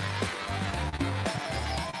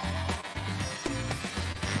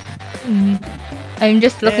 I'm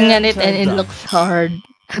just looking at And it and it time's up. looks hard.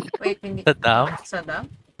 Wait, hindi. Saddam? Saddam?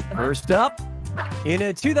 First up, in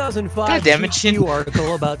a 2005 God damn it, GQ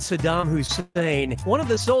article about Saddam Hussein, one of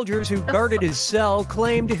the soldiers who guarded his cell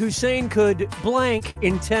claimed Hussein could blank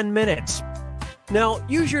in 10 minutes. Now,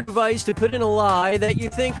 use your device to put in a lie that you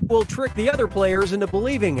think will trick the other players into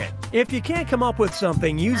believing it. If you can't come up with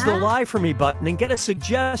something, use the Lie For Me button and get a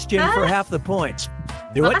suggestion for half the points.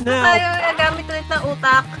 Do it Bakit ba tayo now. nagamit ulit ng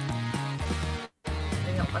utak?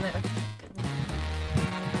 Tingnan ko na.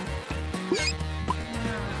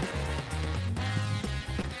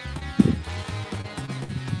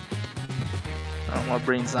 Oh, my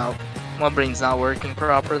brain's not working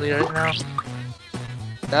properly right now.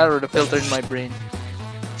 That would have filtered my brain.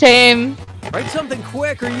 Same. Write something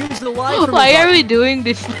quick or use the Lie For Me Why are button. we doing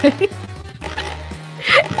this thing?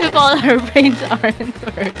 If all our brains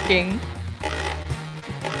aren't working.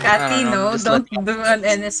 Cathy, I don't know, no, just don't do an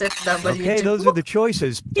NSFW. Okay, those are the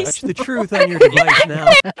choices. Touch the truth on your device now.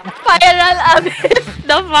 Viral abyss!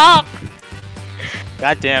 The fuck?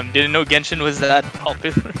 Goddamn, didn't know Genshin was that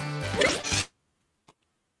popular.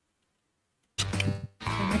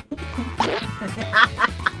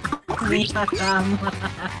 Hindi tama.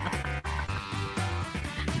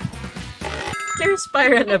 Clear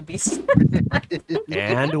Spiral Abyss.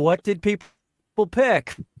 And what did people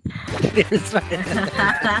pick?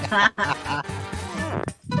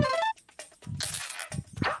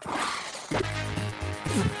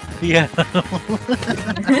 Yeah.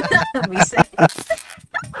 Abyss.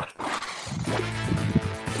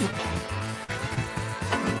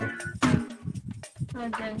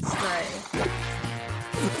 And then slide.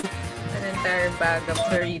 An entire bag of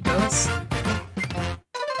Doritos.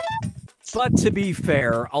 But to be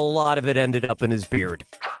fair, a lot of it ended up in his beard.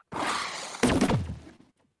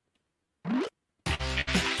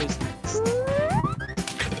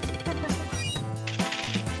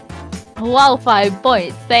 Wow, 5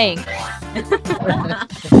 points. Thanks.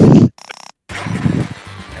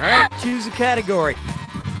 Alright, choose a category.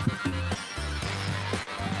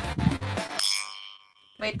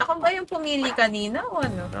 Wait, ako ba yung pumili kanina o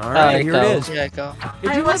ano? Alright, here it is. Yeah, ikaw.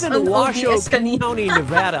 If I you was live in on Washoe OBS kanina. County,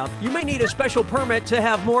 Nevada, you may need a special permit to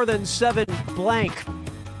have more than 7 blank.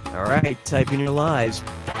 Alright, type in your lies.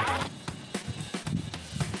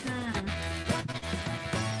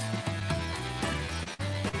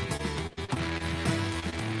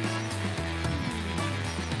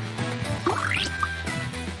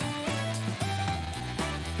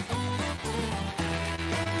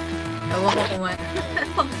 Ewan ko kung ano.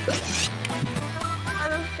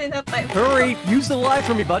 Anong tinatype? Hurry, use the lie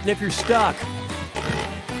for me button if you're stuck.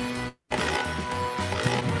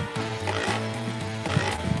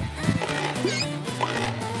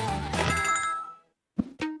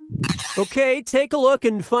 Okay, take a look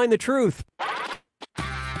and find the truth.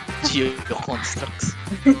 Geo constructs.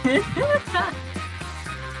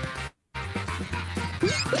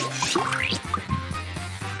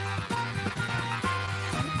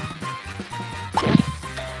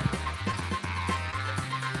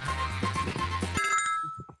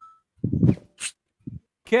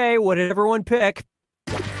 Okay, what did everyone pick?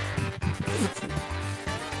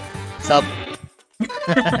 Sub.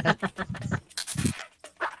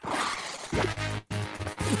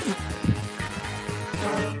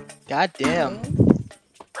 God damn.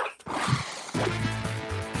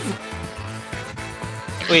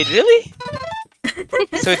 Wait, really?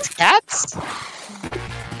 So it's cats?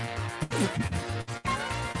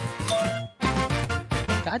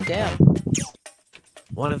 God damn.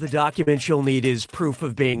 One of the documents you'll need is proof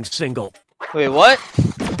of being single. Wait, what?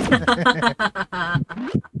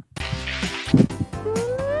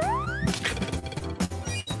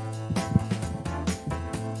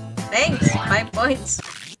 Thanks! 5 points.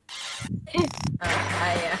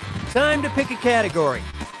 Yeah. Time to pick a category.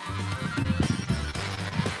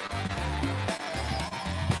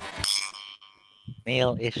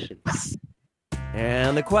 Male issues.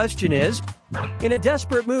 And the question is, in a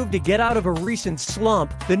desperate move to get out of a recent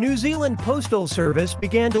slump, the New Zealand Postal Service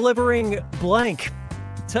began delivering blank.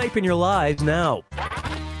 Type in your lies now.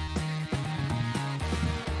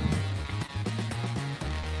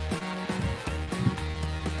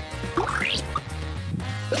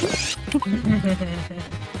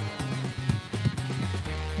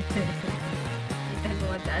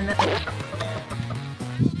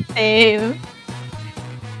 Same.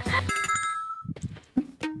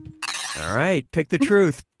 All right, pick the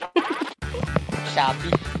truth.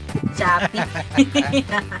 Shopee. Choppy.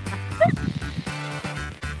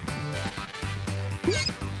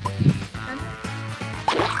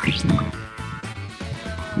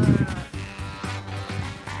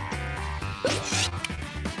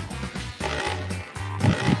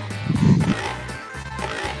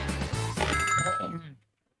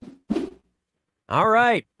 All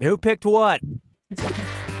right, who picked what?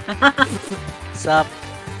 Sup?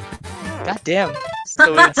 God damn.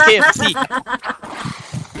 So it's KFC.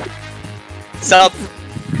 Sup?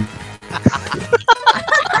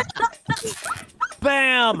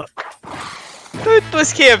 Bam! It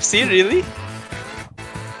was KFC, really?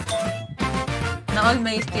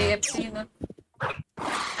 Na-all-may KFC, no?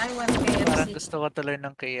 I want Parang KFC. gusto ko tuloy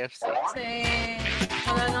ng KFC. Kasi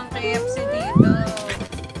wala nang KFC dito.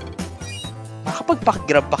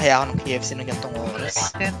 Makapagpakigrab pa kaya ako ng KFC ng gantong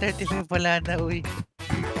oras? 10:35 wala na, uy.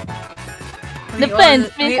 Depends.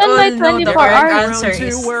 Minsan may 24 correct hours. answer Round two,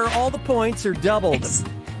 is where all the points are doubled. it's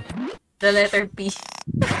the letter P.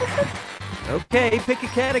 Okay, pick a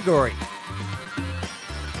category.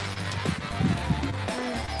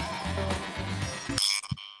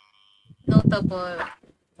 Notable.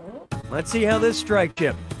 Let's see how this strikes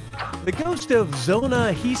you. The ghost of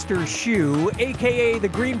Zona Heaster Shoe, aka the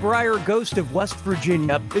Greenbrier Ghost of West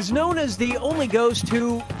Virginia, is known as the only ghost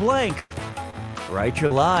who blank. Write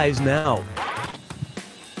your lies now.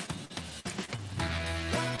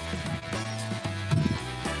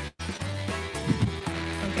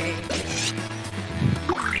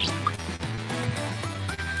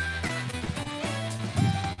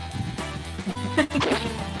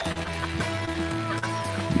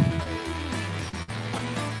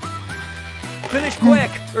 Finish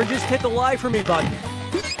quick, or just hit the lie for me button.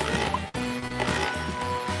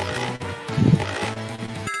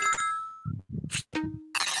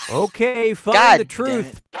 Okay, find God the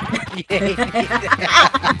truth. I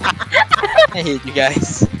hate you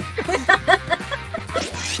guys.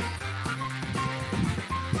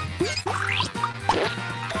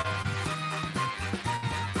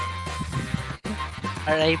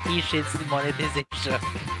 RIP shit's monetization.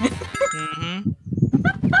 Mm-hmm.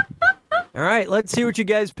 All right, let's see what you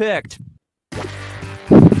guys picked.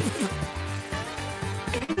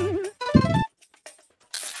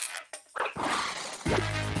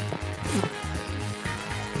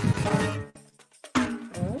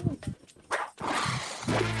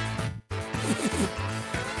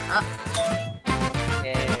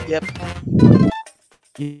 Yeah. Yep.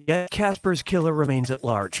 Yeah, Casper's killer remains at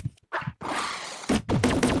large.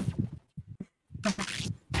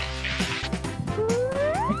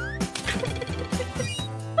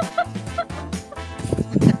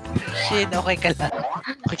 Shit, okay ka lang.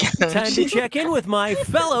 Time to check in with my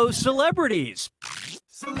fellow celebrities.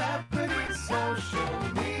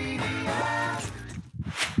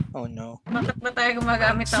 Oh no. Bakit ba tayo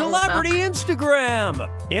gumagamit ng Celebrity Instagram!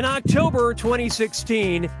 In October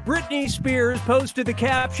 2016, Britney Spears posted the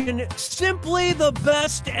caption, "Simply the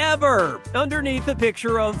best ever," underneath a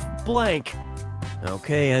picture of blank.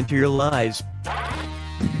 Okay, enter your lies.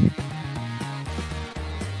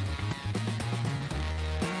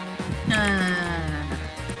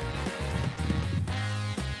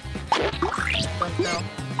 Don't know.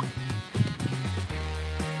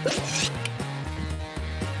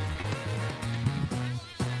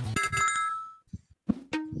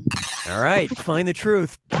 All right, find the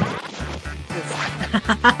truth.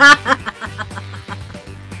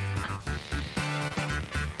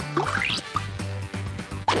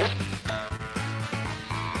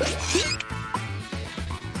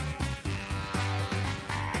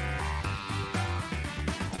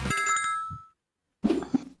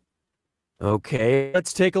 Okay,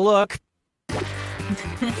 let's take a look.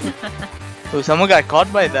 Oh, someone got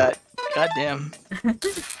caught by that. God damn.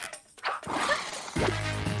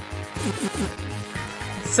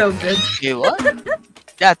 So good. Okay, what?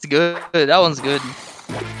 That's good. That one's good.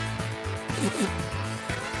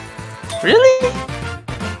 Really?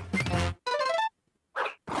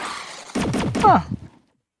 Huh.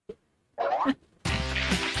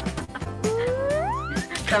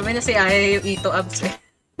 Sabi na si Aya yung ito abs eh.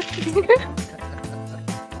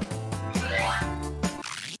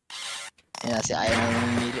 Yeah, see, I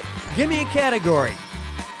don't need it. Give me a category.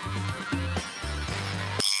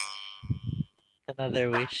 Another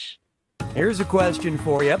wish. Here's a question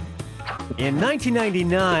for you. In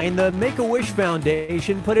 1999, the Make-A-Wish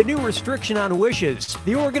Foundation put a new restriction on wishes.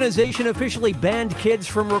 The organization officially banned kids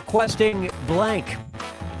from requesting blank.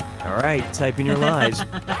 All right, type in your lies.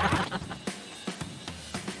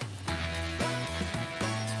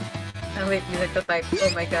 Oh, wait, you like to type.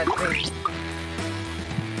 Oh my god, wait.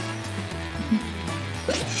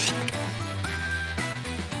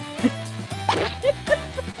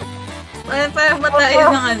 Parang ba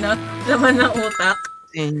tayo ng ano? Laman ng utak?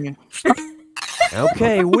 Inyo.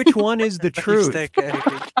 Okay, which one is the truth?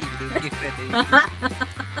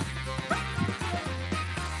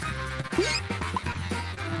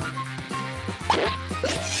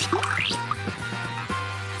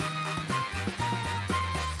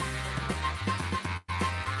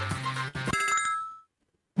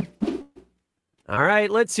 All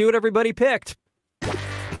right, let's see what everybody picked.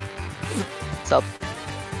 What's up?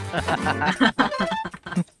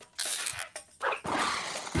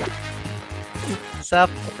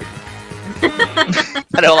 Sup?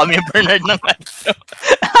 Pareho kami yung Bernard ng ano.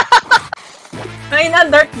 Ay,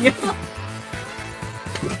 na-dark nyo.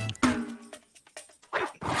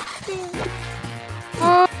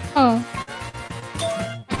 Oh.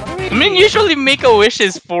 I mean, usually Make-A-Wish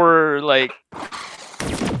is for, like,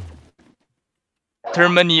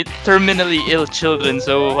 terminally ill children,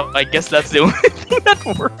 so I guess that's the only thing that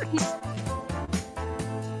works.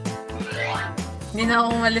 Hindi na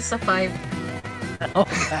ako umalis sa 5.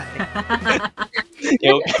 Okay.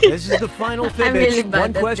 This is the final I'm finish. really bad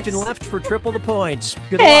One at question this. left for triple the points.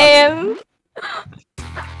 Good luck. Same.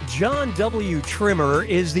 John W. Trimmer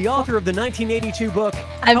is the author of the 1982 book.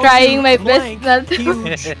 I'm How trying to my best Blank not to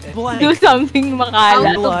Huge do Blank. something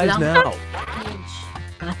makala. All lies now.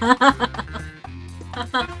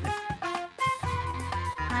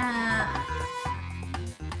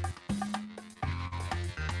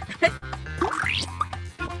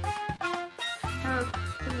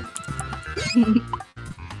 Hindi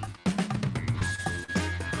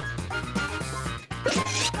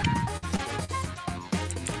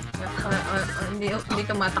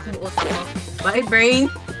ka matakbo utak mo. Bye,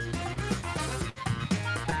 brain!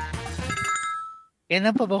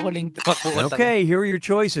 Kailan pa ba huling tumakbo utak? Okay, here are your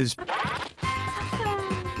choices.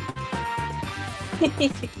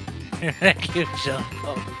 Cute siya.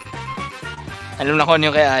 Oh. Alam na ko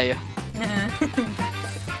ano yung kay Ayo.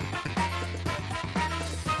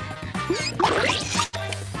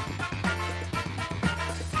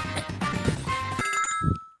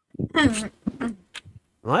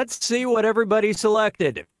 Let's see what everybody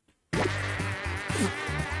selected.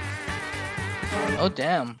 Oh,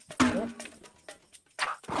 damn.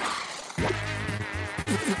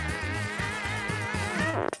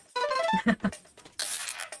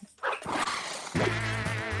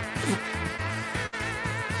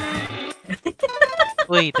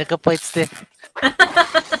 Uy, nagka-points din.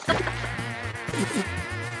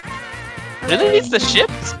 Really? It's the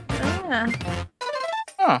ships? Ah.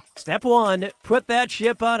 Huh. Step 1, put that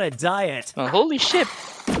ship on a diet. Oh, holy shit.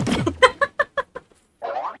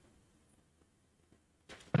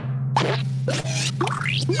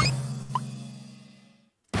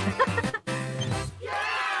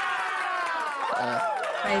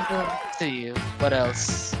 I do. See you. What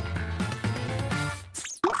else?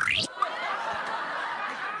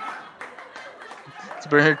 Si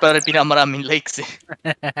Bernard parang pinakamaraming likes eh.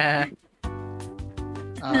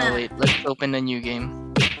 Wait, let's open a new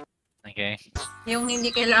game. Okay. Yung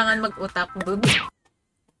hindi kailangan mag-utak, dude.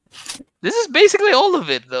 This is basically all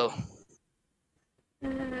of it though.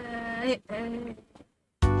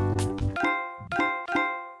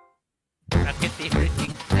 Rocket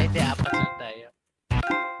everything. Ay, di, apat lang tayo.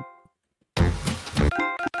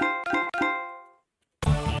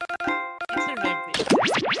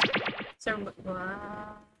 Sir,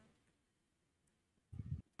 wow.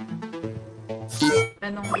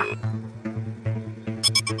 Anong...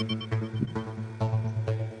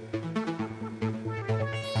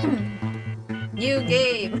 New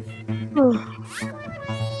game!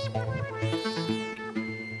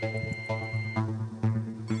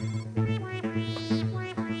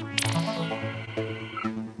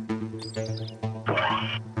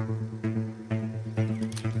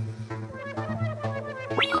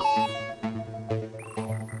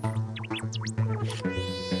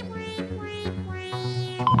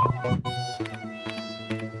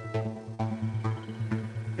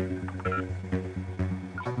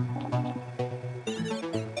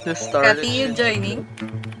 Just started. Cathy, you joining?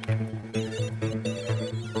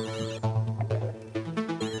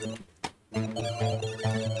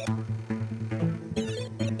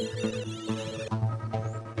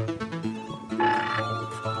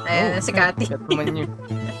 Ayan na si Cathy.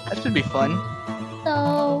 That should be fun.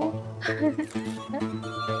 No.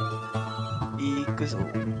 Because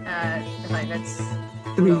Okay, let's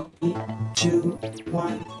 3, 2,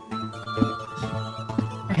 1.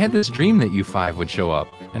 I had this dream that you five would show up,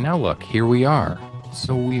 and now look, here we are.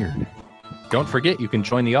 So weird. Don't forget you can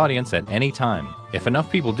join the audience at any time. If enough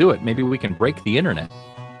people do it, maybe we can break the internet.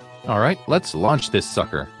 Alright, let's launch this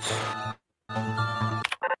sucker.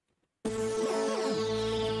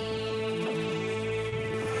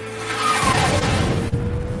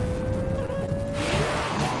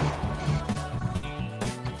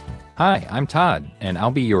 Hi, I'm Todd, and I'll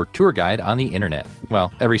be your tour guide on the internet.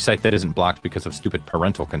 Well, every site that isn't blocked because of stupid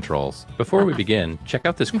parental controls. Before we begin, check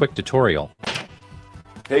out this quick tutorial.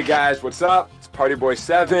 Hey guys, what's up? It's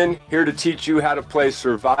Partyboy7 here to teach you how to play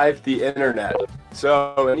Survive the Internet.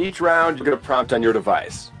 So, in each round, you're going to prompt on your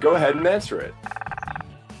device. Go ahead and answer it.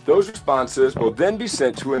 Those responses will then be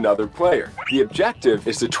sent to another player. The objective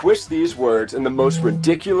is to twist these words in the most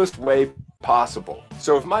ridiculous way possible.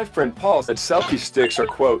 So if my friend Paul said selfie sticks are,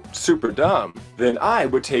 quote, super dumb, then I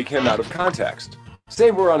would take him out of context. Say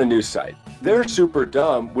we're on a news site. Their super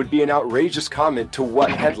dumb would be an outrageous comment to what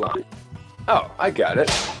headline? Oh, I got it.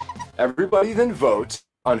 Everybody then votes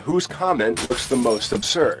on whose comment looks the most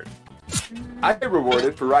absurd. I get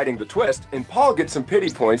rewarded for writing the twist, and Paul gets some pity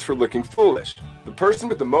points for looking foolish. The person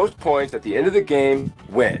with the most points at the end of the game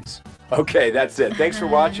wins. Okay, that's it. Thanks for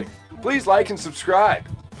watching. Please like and subscribe.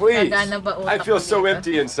 Please. I feel so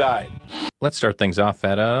empty inside. Let's start things off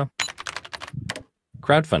at a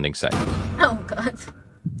crowdfunding site. Oh god.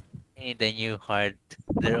 Hey, the new hard.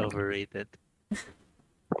 They're overrated.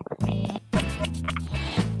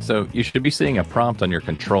 So you should be seeing a prompt on your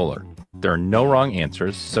controller. There are no wrong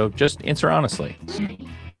answers, so just answer honestly.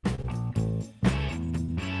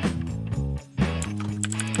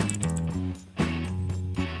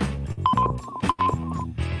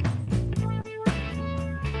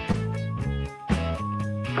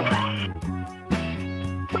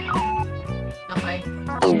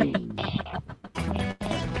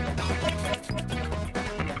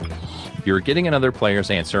 You're getting another player's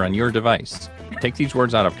answer on your device. Take these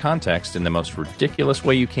words out of context in the most ridiculous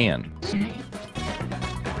way you can.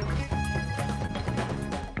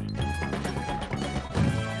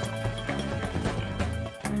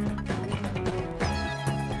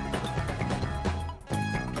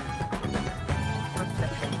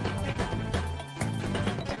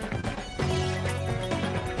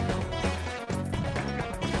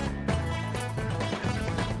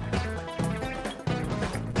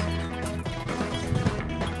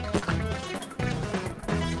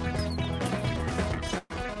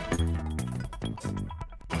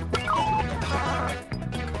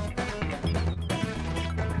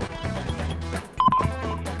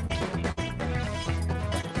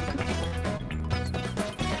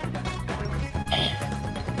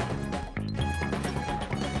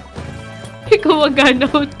 Ikaw magana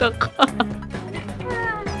utak ka.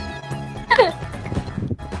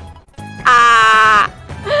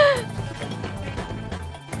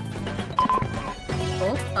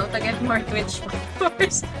 Oh, how to get more Twitch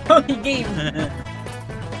followers? Holy game.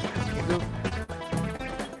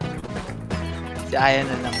 Si Aya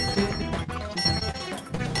na lang.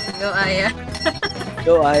 Go, Aya.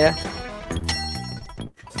 Go, Aya.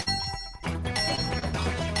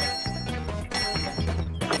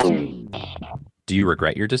 Do you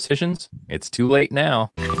regret your decisions? It's too late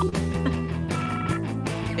now.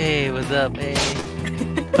 Hey, what's up? Hey.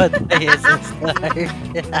 What day is it start?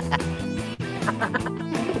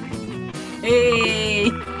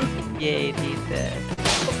 Hey! Yay, tita.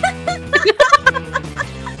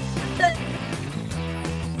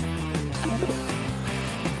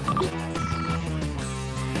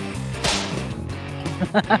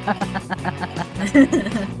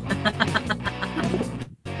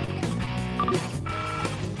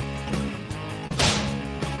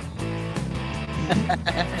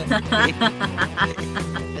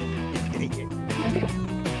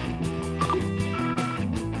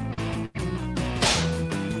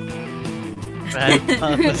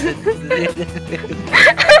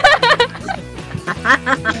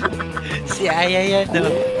 Si Aya yan, no?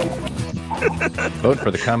 Vote for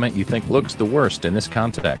the comment you think looks the worst in this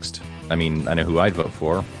context. I mean, I know who I'd vote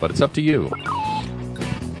for, but it's up to you.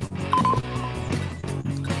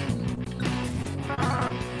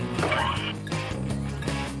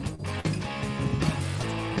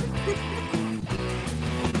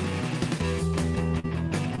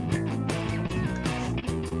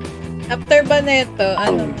 After ba na ito,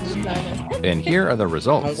 ano? And here are the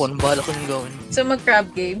results. So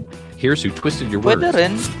mag-crab game? Here's who twisted your words. Pwede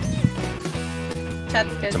rin. Chat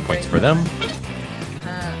ka. Some points for them.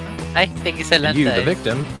 Ay, tig-isa lang You, tayo. the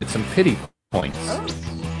victim, get some pity points. Oh.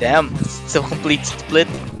 Damn, so complete split.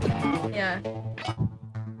 Yeah.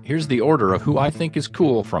 Here's the order of who I think is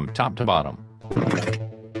cool from top to bottom.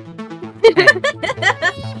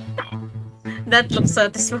 That looks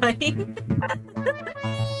satisfying.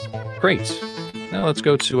 Great. Now let's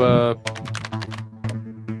go to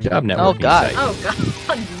job networking Oh, God. site. Oh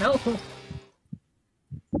god, no.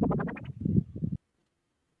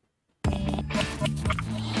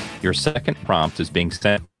 Your second prompt is being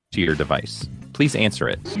sent to your device. Please answer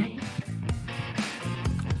it.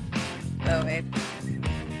 Oh, wait.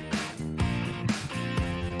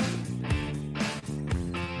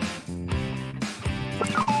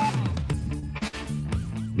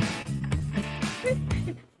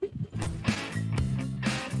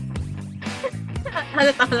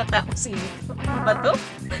 Halata ako sino. Ba to?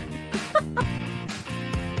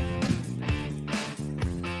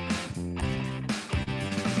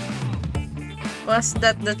 Was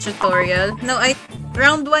that the tutorial? No,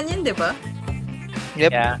 round 1 yun, di ba?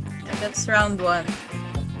 Yep. Yeah. That's round 1.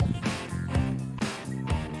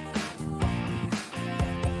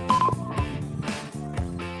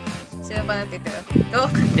 Sino pa natitira? Go!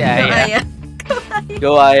 Si Aya. Go, Aya!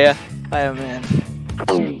 Go, Aya. Aya, man.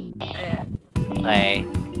 Ayan. Okay.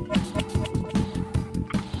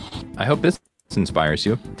 I hope this inspires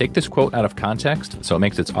you. Take this quote out of context so it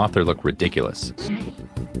makes its author look ridiculous.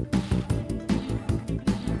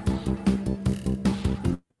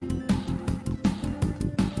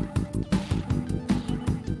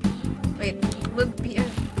 Wait, would be a...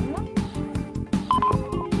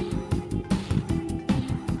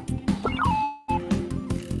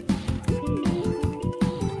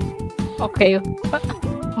 Okay.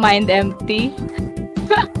 Mind empty.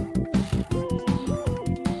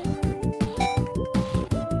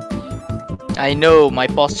 I know, my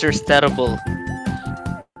posture's terrible.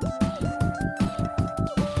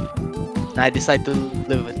 I decide to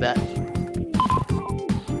live with that.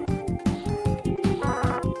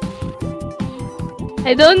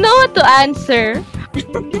 I don't know what to answer.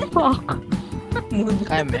 Fuck. Mood.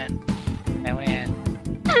 Kaya mo yan. Kaya mo yan.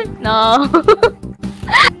 No.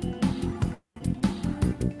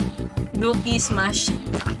 Dookie smash.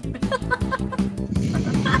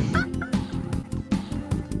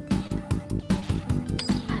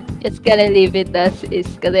 Just gonna leave it as is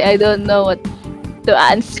because I don't know what to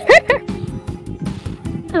answer.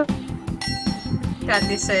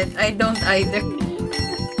 Candy said, I don't either.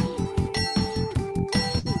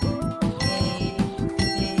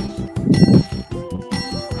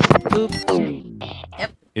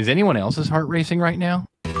 Is anyone else's heart racing right now?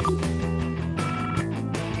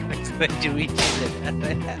 When do we do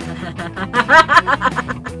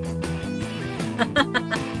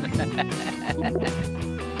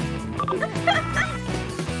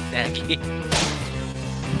Naki.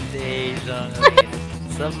 Days on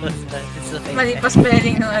Mali pa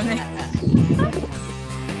spelling ng ano eh.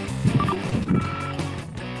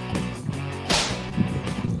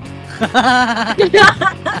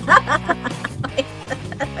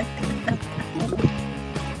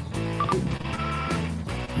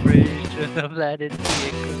 Region of Planet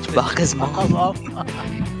Chewbacca's mom.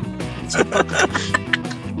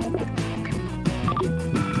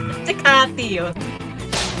 Si Cathy yun.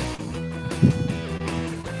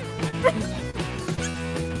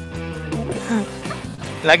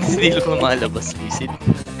 Lagi sinilo ko mga labas, visit.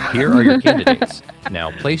 Here are your candidates.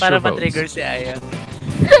 Now place Para your votes. ma-trigger si Aya.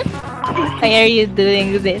 Why are you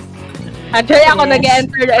doing this? Actually, ako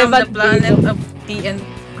nag-enter the From the event. planet of tea and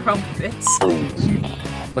crumpets.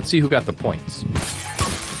 Let's see who got the points.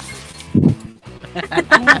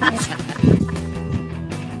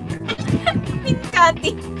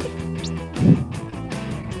 Cathy.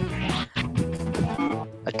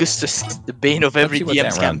 Augustus, the bane of Let's every see what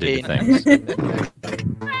DM's that round did campaign. to things.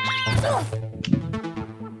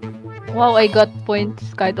 Wow, I got points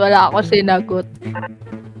kahit wala ako sinagot.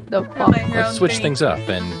 The fuck? Okay, Let's round switch three. things up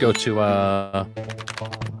and go to a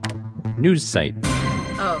news site.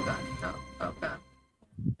 Oh god. Oh god.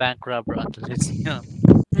 Bank robber on the list.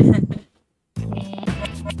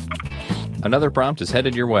 Another prompt is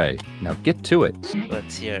headed your way. Now get to it.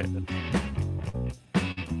 What's here?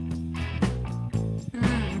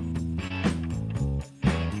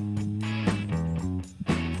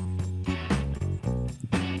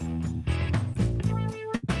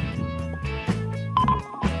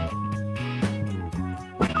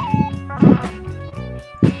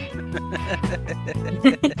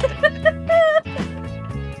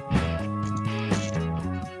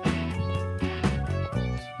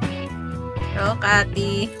 Go,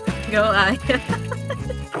 Cathy. Go, Aya.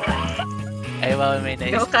 Ay, wow, may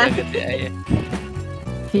nice Go, Kat. talaga si Aya.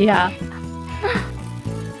 Yeah.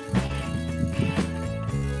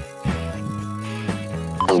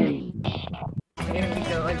 Here we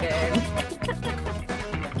go again.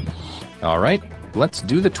 All right, let's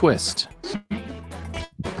do the twist.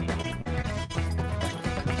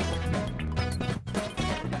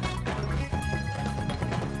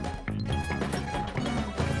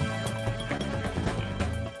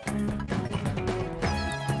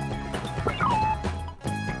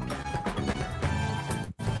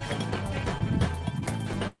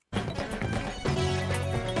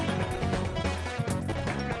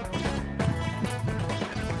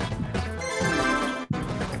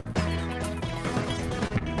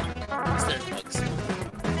 Mr. Bugs.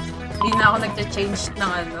 Hindi na ako nag-change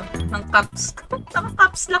ng ano, ng caps.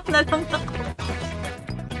 Naka-caps lock na lang ako.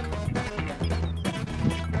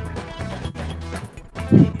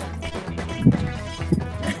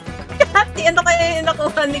 Cathy, ano kaya yung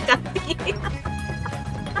nakuha ni Cathy?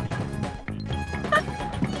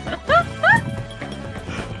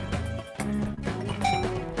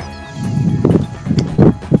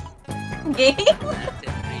 Game? 3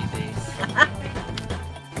 days.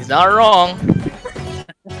 He's not wrong.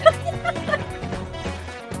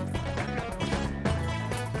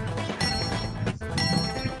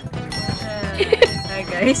 Hi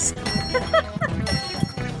guys.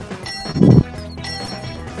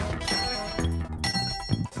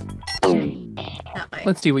 Okay.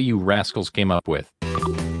 Let's see what you rascals came up with.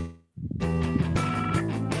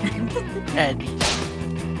 And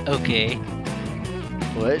okay.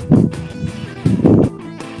 What?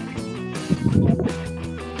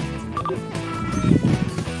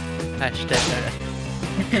 Hashtag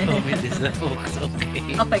COVID is the folks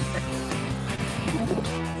okay. Oh my god.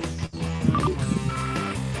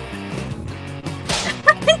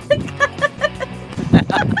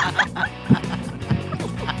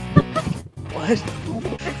 What?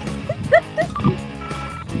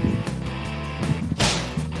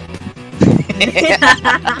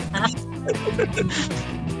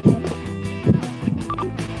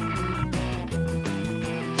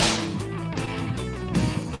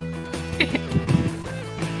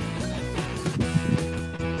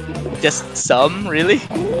 Just some, really?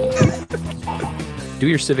 Do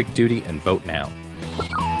your civic duty and vote now.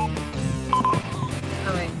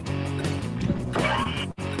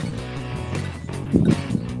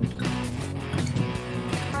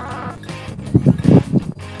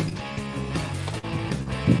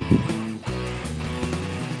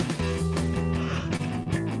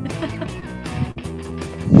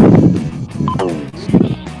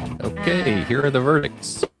 Okay. Okay, here are the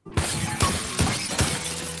verdicts.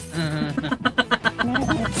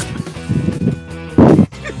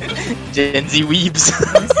 Gen Z weebs.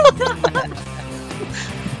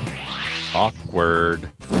 Awkward.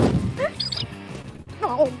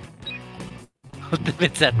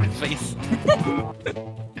 Ultimate sacrifice.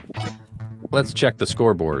 Let's check the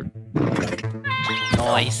scoreboard.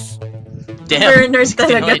 Nice. Damn. Burners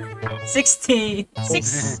 60 talaga. noise. 60.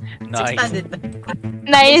 600.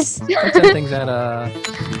 Nice. Let's end things at a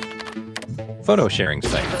photo sharing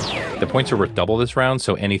site. The points are worth double this round,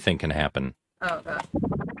 so anything can happen. Oh, God.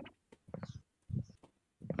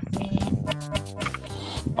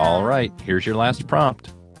 All right, here's your last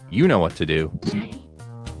prompt. You know what to do.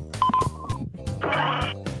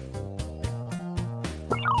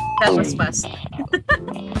 That was fast.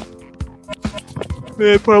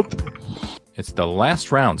 It's the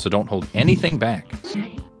last round, so don't hold anything back.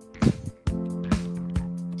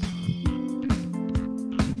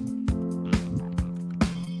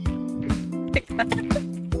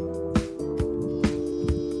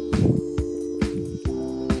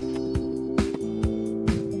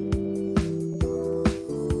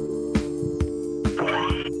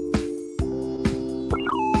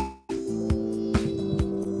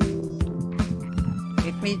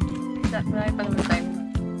 Wait. Marami pa naman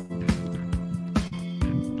time.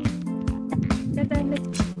 Dadamit.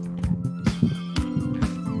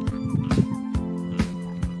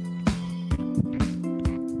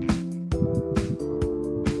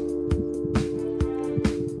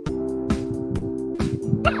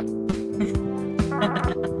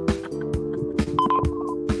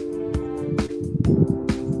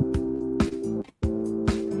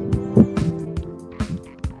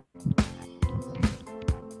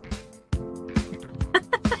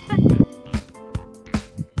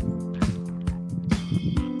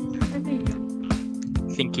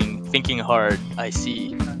 Thinking hard, I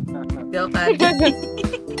see. Bill Paddy.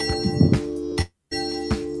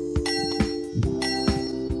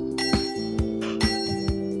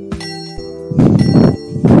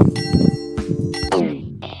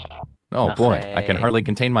 Oh boy, I can hardly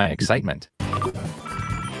contain my excitement.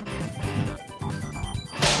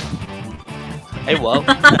 Hey, well.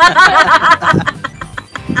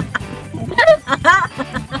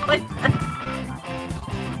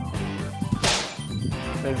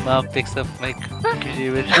 My mom picks up my cookie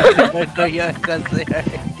with my kuya because they are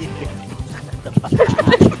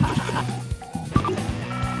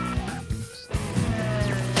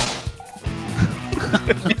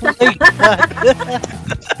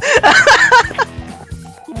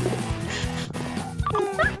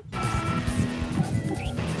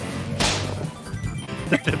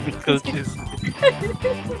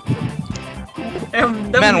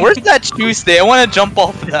Man, where's that Tuesday? I want to jump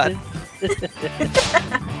off that.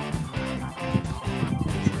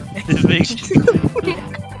 This makes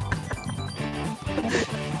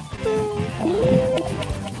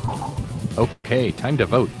Okay, time to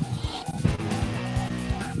vote.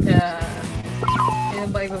 Yeah. Sino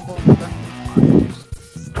ba ibaboto ba?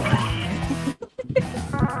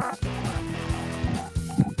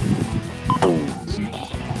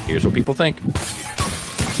 Here's what people think.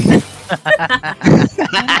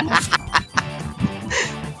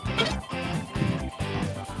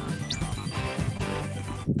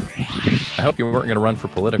 I hope you weren't going to run for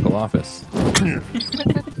political office.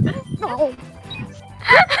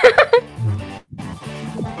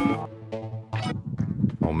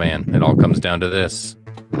 Oh man, it all comes down to this.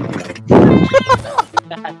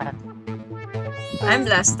 I'm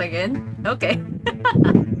last again. Okay.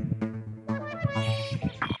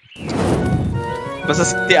 Basta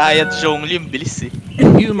si Aya at Zhongli, ang bilis eh.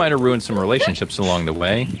 You might have ruined some relationships along the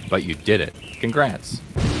way, but you did it. Congrats.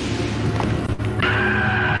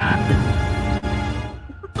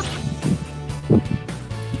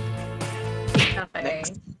 Okay.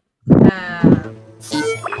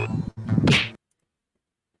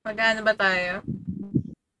 Magkano ba tayo?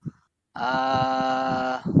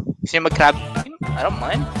 Gusto niyo mag-crab game? I don't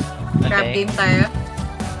mind. Crab game tayo?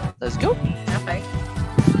 Let's go. Okay.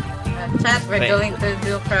 Chat, we're going to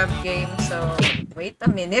do crab game, so wait a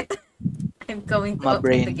minute. I'm going to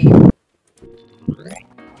open the game.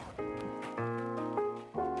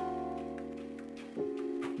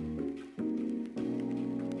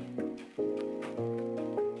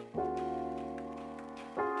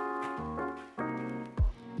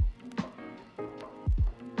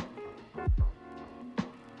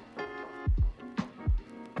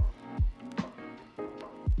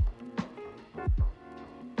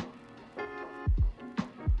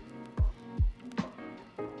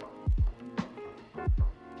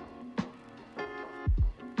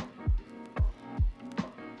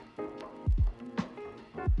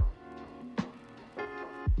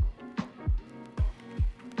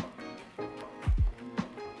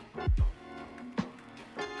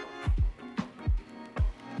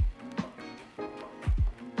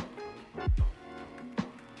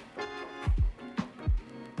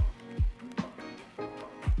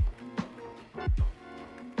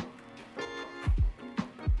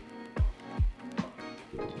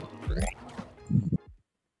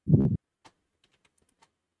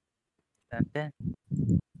 natin.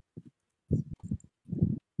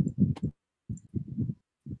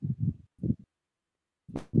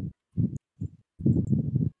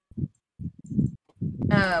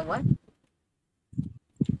 What?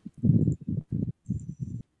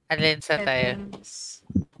 Alin sa tayo? Settings.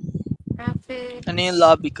 Graphics. Ano yung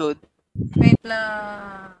lobby code? Wait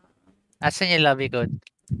lang. Asan yung lobby code?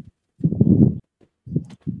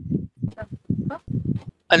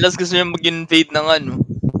 Unless gusto niya mag-invade ng ano.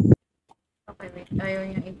 Okay, wait. Ayaw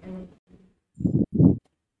niya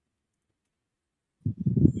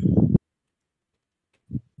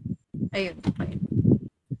ayun, okay.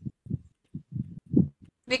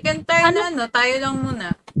 We can try na, no? Tayo lang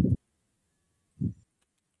muna.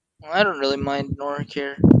 I don't really mind nor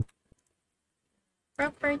care.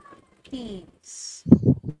 Properties.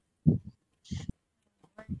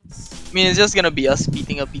 I mean, it's just gonna be us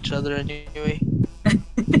beating up each other anyway.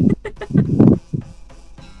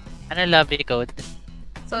 Ano lobby code?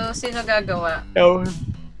 So, sino gagawa? No.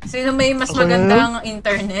 Sino may mas magandang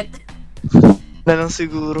internet? Na lang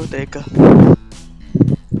siguro, teka.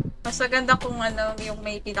 Mas maganda kung ano, yung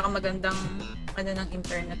may pinakamagandang ano ng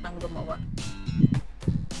internet ang gumawa.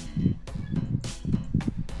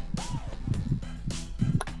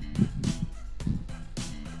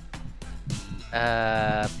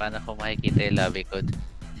 Paano ko makikita yung lobby code?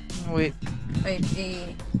 Wait. Wait,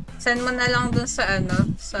 send mo na lang dun sa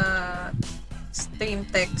ano, sa stream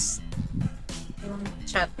text. Yung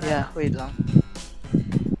chat na. Yeah, wait lang.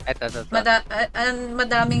 Ito.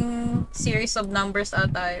 Madaming series of numbers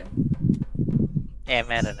ata yun.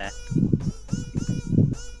 Meron na.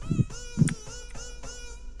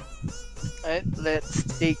 Alright, let's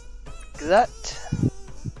take that.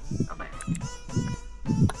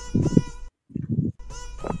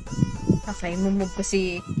 Okay, mumove ko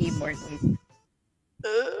si keyboard. I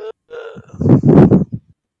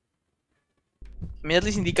mean, at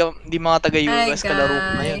least hindi mga taga-US kalaro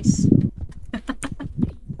ko na yun.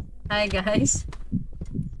 Hi guys.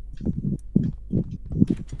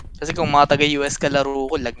 Kasi kung mga taga-US kalaro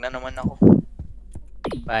ko, lag na naman ako.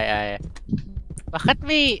 Bye. Bakit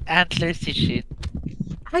may antlers si shit?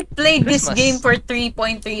 I played this Christmas. game for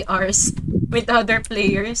 3.3 hours with other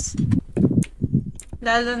players.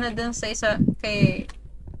 Lalo na dun sa isa kay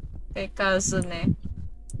cousin eh.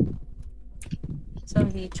 Isang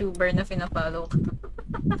VTuber na pinapollow ko.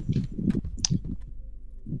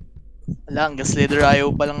 Wala, hanggang Slither ayaw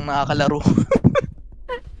palang nakakalaro.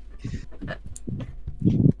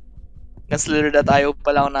 Hanggang Slither that ayaw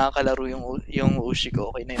palang nakakalaro yung Ushi ko.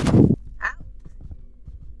 Okay na yun.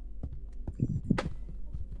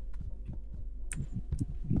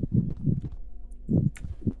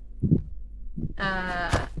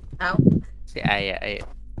 Ow. Si Aya.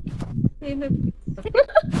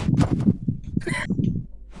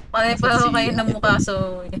 Panay pa ako kayo ng mukha,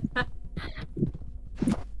 so...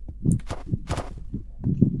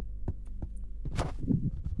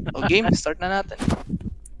 O game, start na natin.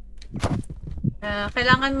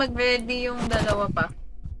 Kailangan mag-ready yung dalawa pa.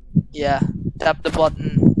 Yeah, tap the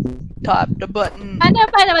button. Tap the button.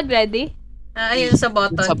 Paano mag-ready? Ayun sa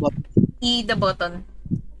button. Sa button. E the button.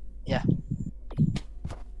 Yeah.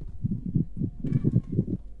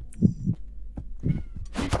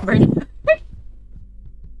 Burn.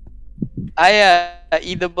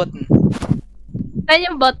 E the button. Saan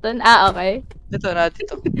yung button? Okay. Ito na,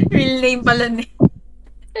 dito. Real name pala ni.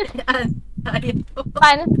 Ayun.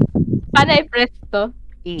 Paano i-press to?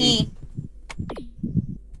 E.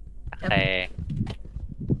 Okay.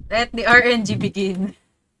 Let the RNG begin.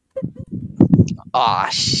 Ah,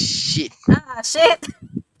 shit. Shit!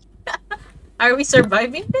 Are we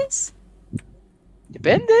surviving this?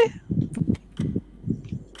 Depende.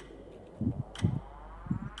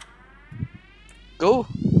 Go.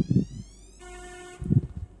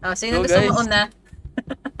 Sino Go, gusto guys. mauna?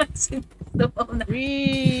 Sino gusto mauna?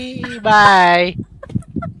 Bye!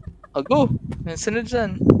 Go. Sunod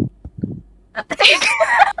dyan.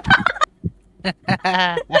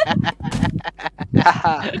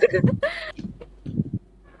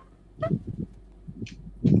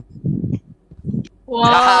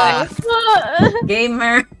 Wow!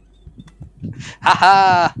 Gamer!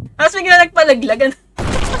 Haha! Tapos bigla nagpalaglagan.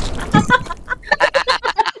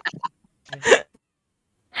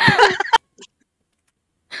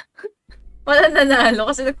 Wala nanalo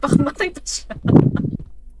kasi nagpakamatay pa siya.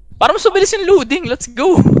 Para mas mabilis yung loading. Let's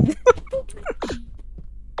go.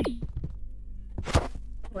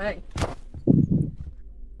 Why?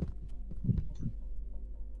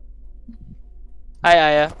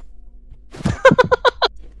 Aya.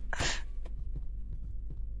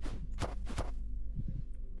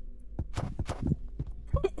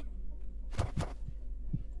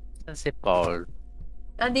 Saan si Paul?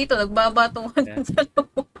 Dito, nagbabatungan Yeah. sa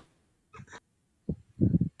loob.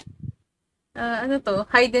 Ano to?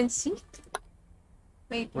 Hide and seek?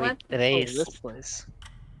 Wait, what? Wait, race. this place.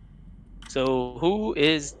 So, who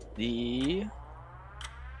is the...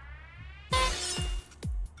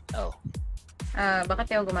 Oh.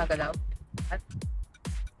 Bakit ayaw gumagalaw? At,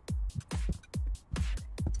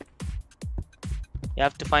 You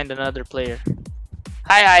have to find another player.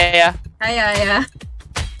 Hi, Aya. Hi, Aya.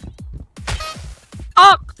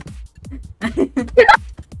 Oh!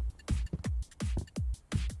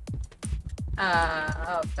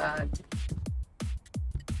 Oh God.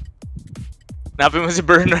 Hanapin mo si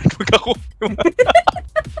Bernard pag ako.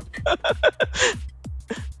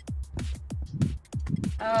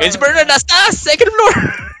 Yun si Bernard, nasa taas! Second floor!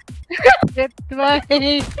 That's why.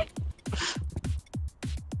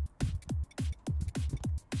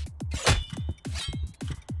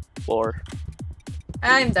 Four.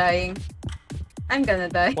 I'm dying. I'm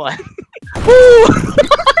gonna die. One.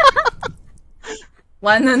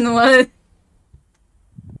 1-on-1.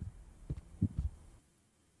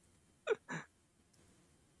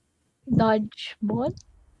 Dodgeball?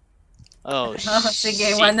 Oh,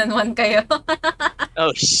 Sige, shit. 1-on-1 kayo.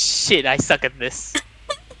 Oh, shit. I suck at this.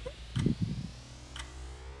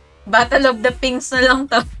 Battle of the Pinks na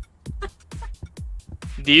lang to.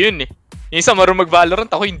 Hindi yun eh. Yung isa marunong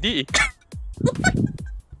mag-Valorant, ako hindi eh.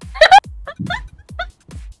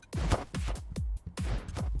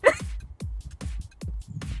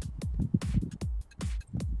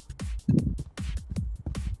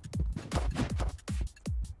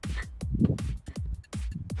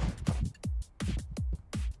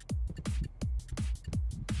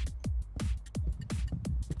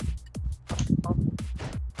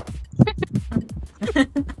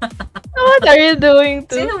 What are you doing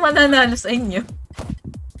to? Sino mananalo sa inyo?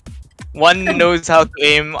 One knows how to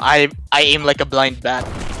aim. I aim like a blind bat.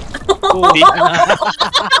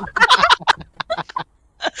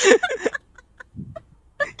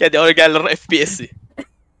 Kaya di ako naglalaro ng FPS eh.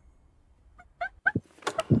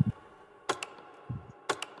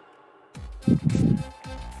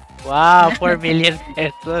 Wow, 4 million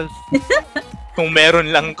pesos. Kung meron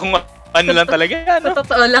lang, kung ano lang talaga yan. Sa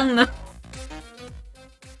totoo lang, no?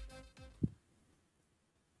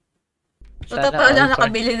 Sa Sana totoo lang, all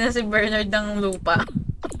for- nakabili na si Bernard ng lupa.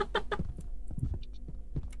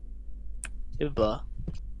 Diba?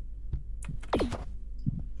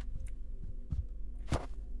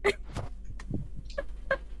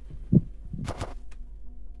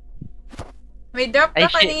 May drop Ay,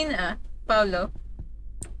 ka shit. kanina, Paolo.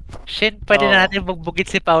 Shin, pwede Oo. na natin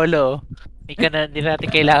bugbugit si Paolo. Hindi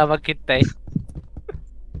natin kailangan maghintay.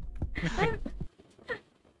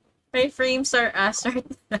 My frames are ass right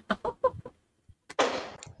now.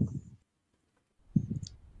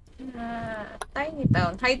 Tiny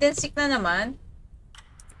Town. Hide and seek na naman.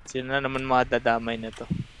 Sino na naman madadamay na to?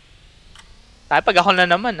 Tayo pag ako na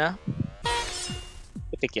naman ha.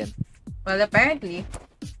 Putik yan. Well, apparently.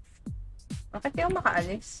 Bakit yung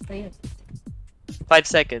makaalis? Ayun. 5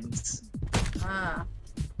 seconds. Ah.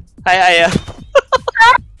 Hi, Aya.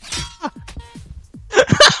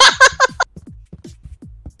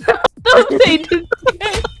 Don't say this.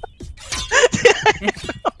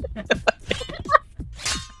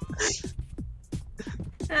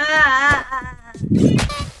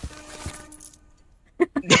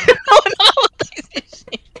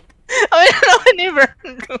 Ay, naman ni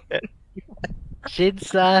Bernard. Shin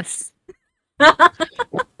sus.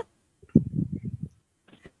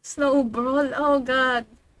 Snowball. Oh, God.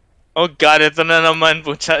 Oh god, ito na naman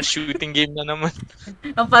po. Shooting game na naman.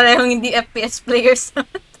 Ang parehong hindi FPS players.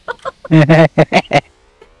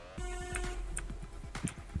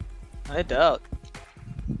 I doubt.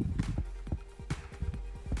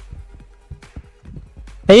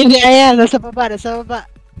 Ayun, ayan. Nasa baba, nasa baba.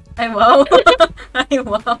 Ay, wow. Ay,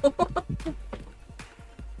 wow.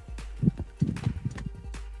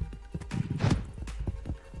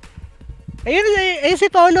 Ayun si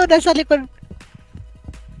Paolo. Nasa likod.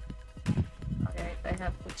 Alright, I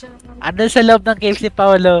have to jump. Ano sa loob ng cave si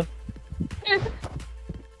Paolo?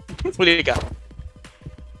 Huli ka.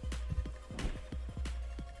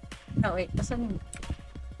 Oh, wait. Asan yun?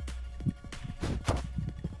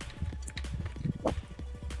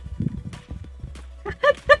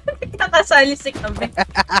 Nakasali si Kabe.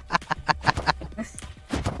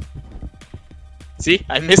 See?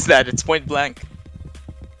 I missed that. It's point blank.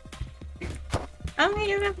 Ang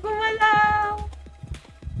hirap gumalaw.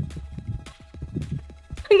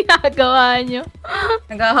 Ang ginagawa nyo.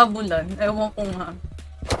 Naghahabulan. Ewan ko nga.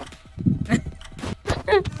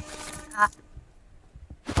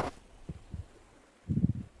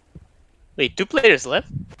 Wait, 2 players left?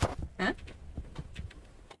 Hindi,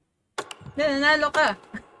 nanalo ka.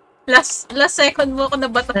 Last second mo ako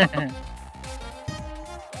nabato.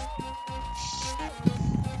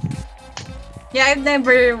 Yeah, I've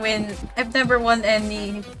never won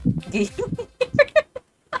any game.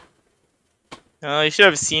 You should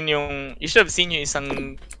have seen yung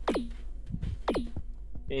isang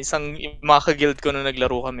mga ka-guild ko nung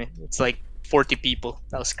naglaro kami. It's like 40 people.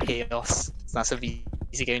 That was chaos. Nasa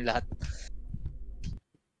VC kayong lahat.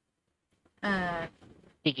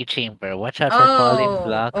 Sticky chamber. Watch out for falling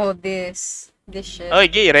blocks. Oh, this shit.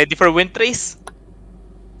 Okay, ready for wind trace?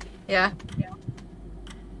 Yeah.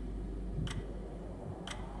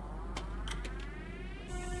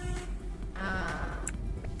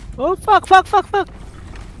 Oh, fuck.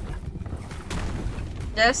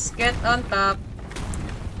 Just get on top.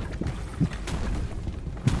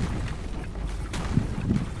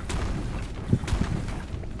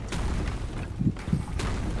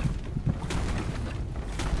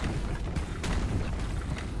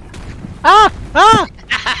 Ah!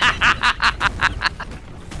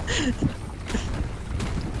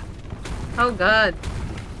 Oh god.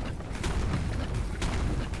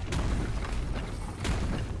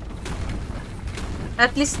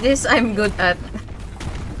 At least this I'm good at.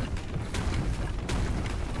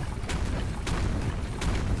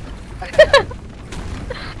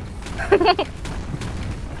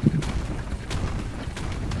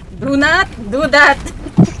 Do not do that.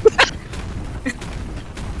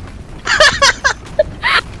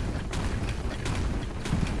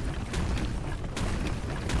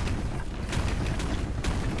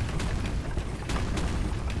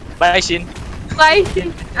 Bye, Shin. Bye.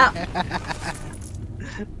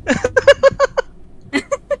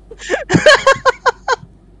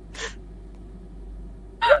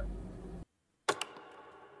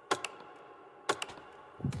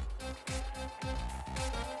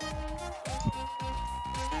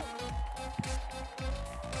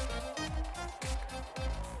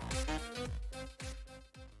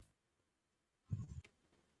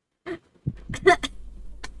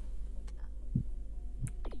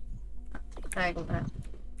 Try ko na.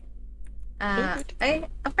 I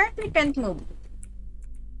apparently can't move.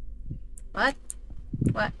 What?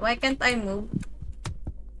 Why can't I move?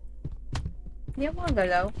 Hindi ako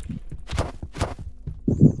magalaw.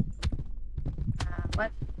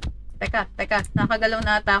 What? Teka. Nakagalaw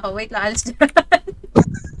na ata ako. Wait lang, alis dyan.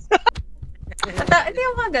 Hindi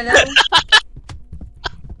ako magalaw.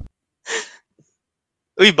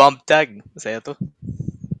 Uy, bomb tag. Masaya to.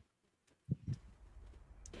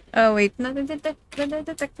 Oh, wait.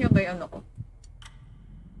 Nadetect nyo ba yung ano ko?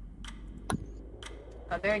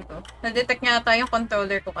 Oh, there you go. Nadetect nga ata yung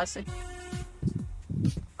controller ko kasi.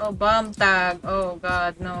 Oh, bomb tag. Oh,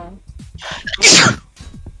 God, no.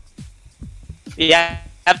 Yeah,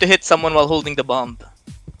 you have to hit someone while holding the bomb.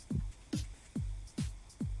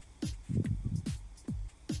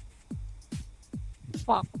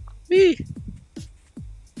 Fuck. Me.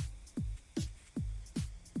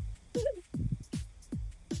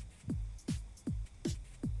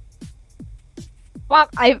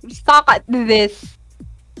 Fuck, I'm stuck at this.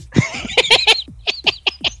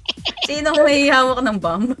 Sino may hawak ng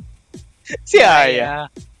bomb? Si Aya.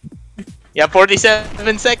 Yeah, 47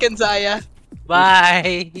 seconds, Aya.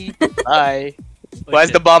 Bye. Bye. Who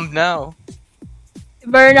has the bomb now?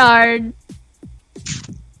 Bernard.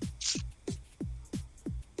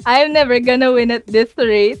 I'm never gonna win at this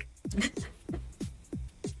rate.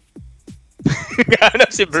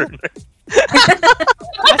 Hanap si Bernard.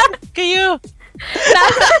 Kayo.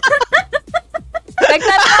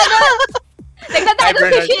 Nagtatalo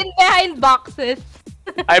si Shin behind boxes.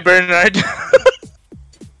 Hi, Bernard.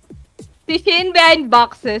 Si Shin behind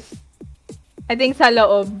boxes. I think sa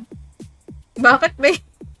loob. Bakit may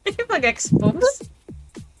pag-expose?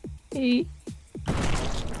 Eh.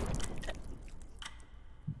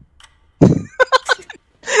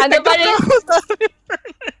 Ano ba rin?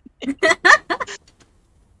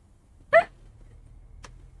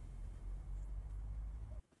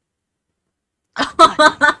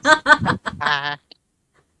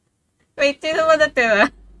 Wait, sino ba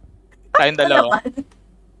natira? Tayong dalawa.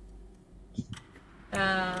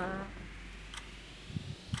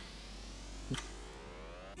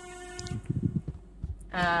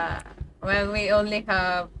 Well, we only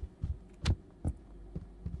have...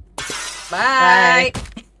 Bye!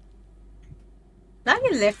 Lagi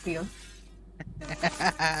left yun.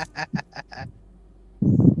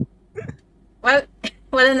 Well,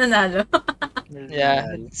 wala nanalo.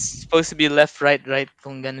 Yeah, it's supposed to be left, right, right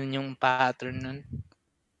kung ganun yung pattern nun.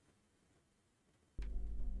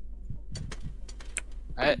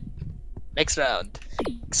 Alright. Next round.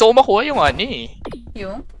 Gusto ko makuha yung ano eh.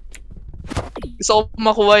 Yung? Gusto ko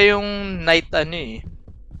makuha yung night ano eh.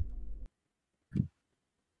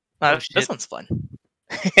 Oh, That shit. sounds fun.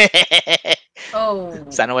 Oh.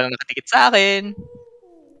 Sana walang nakatikit sa akin.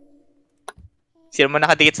 Sino man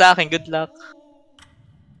nakatikit sa akin, good luck.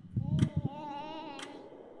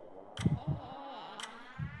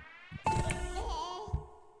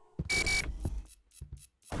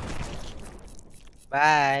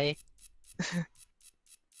 Bye.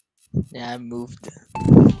 Yeah, I moved.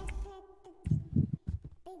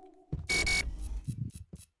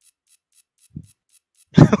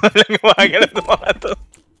 Walang gumagalaw ng mga to.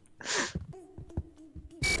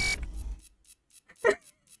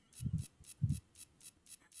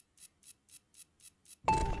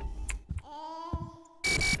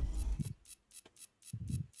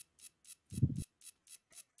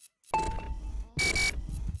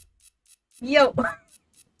 Yo!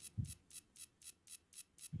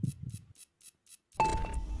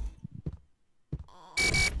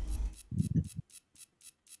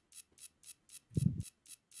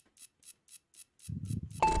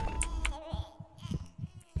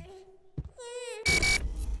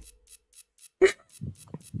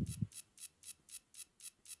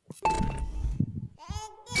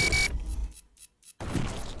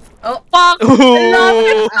 Oh, fuck!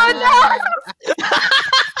 Ooh!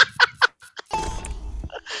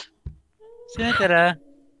 Sino tira?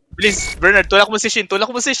 Please, Bernard, tulak mo si Shin.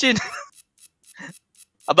 Tulak mo si Shin.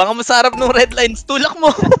 Abangan mo sa harap ng red lines. Tulak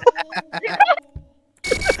mo.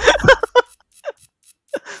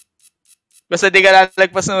 Basta di ka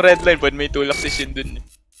lalagpas ng red line, pwede may tulak si Shin dun.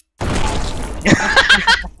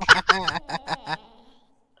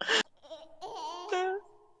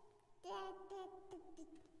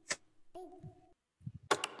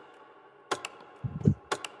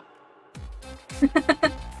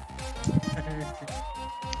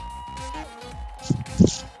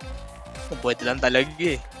 Pwede lang talaga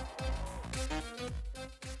eh.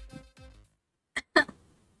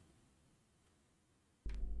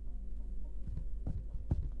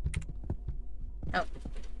 Oh.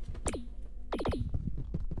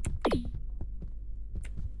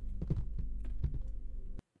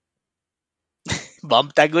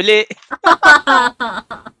 Bump tag uli.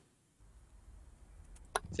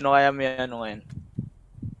 Sino kaya may ano ngayon?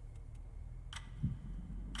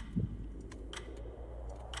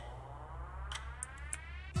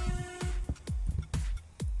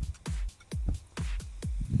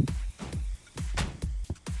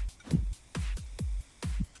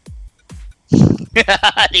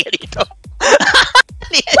 Halika dito.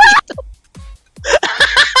 Halika dito.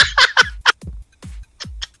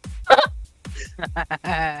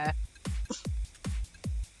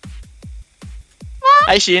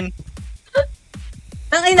 Hi, Shin.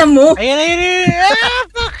 Ang ina mo! Ayun, ayun, ayun! Ah,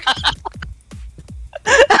 fuck!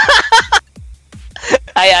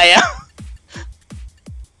 Ay, ayaw.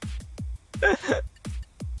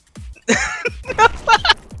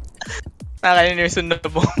 Nakalinis yung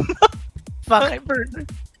nabong. Fuck! Ay,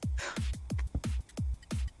 Bernard.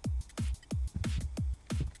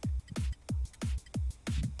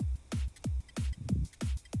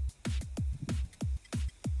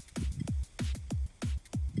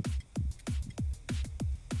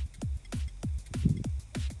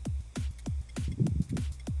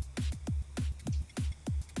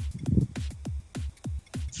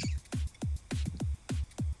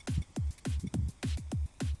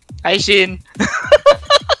 Hi, Shin.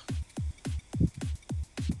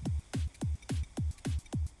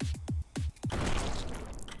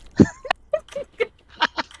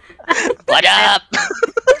 What up?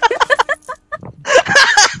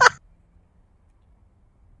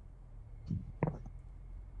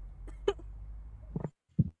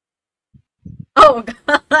 Oh,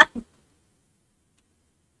 God!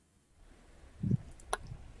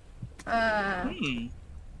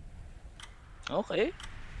 Okay.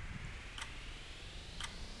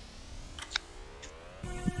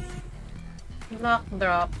 Lock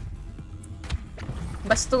drop.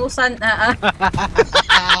 Bastusan,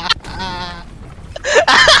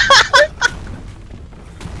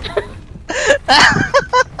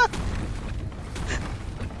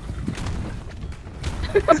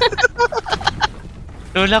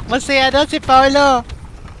 Tulak mo si ano, si Paolo!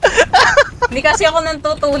 Hindi kasi ako nang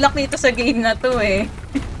tutulak dito sa game na to eh.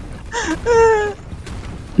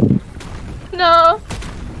 No.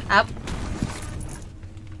 Up.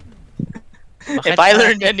 If I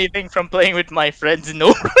learned anything from playing with my friends,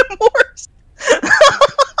 no remorse.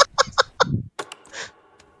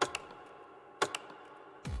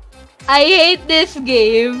 I hate this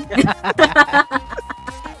game.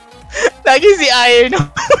 Lagi si Iron.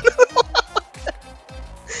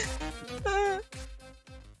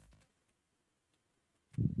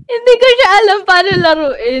 Hindi ko siya alam paano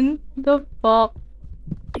laruin. The fuck?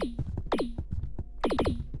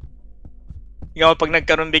 Ikaw, pag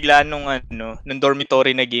nagkaroon bigla nung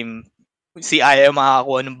dormitory na game, si Aya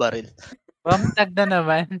makakakuha ng baril. Bomb tag na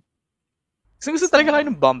naman. Gusto talaga kayo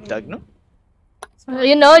ng bomb tag, no?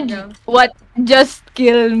 You know, what just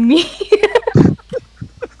kill me?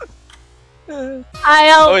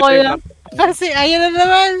 Ayaw ko lang. Kasi ayaw na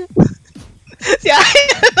naman. Si Aya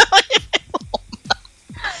na naman.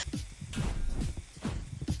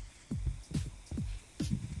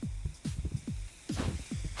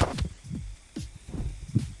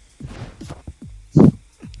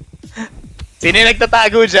 Sino yung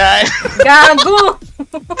nagtatago dyan? Gago!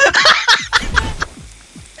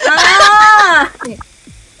 Ah!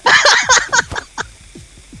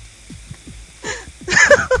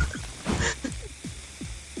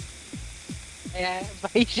 Ayan,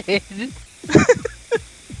 bye, Shed.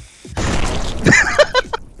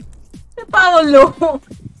 Paolo!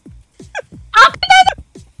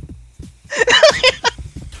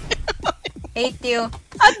 Hate you.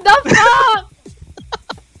 What the fuck?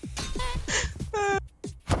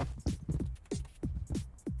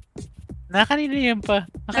 Nakanino yan pa?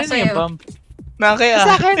 Nakanino Nasa yung iyo. bomb? Nakaya.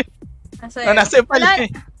 Sa akin. Nasa iyo pala eh.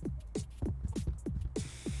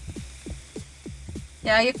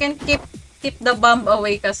 Yeah, you can keep the bomb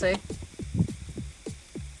away kasi.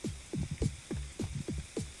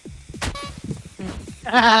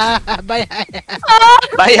 Bye.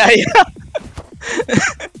 Bayaya.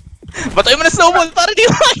 Batoy mo na snowball para di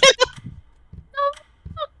mo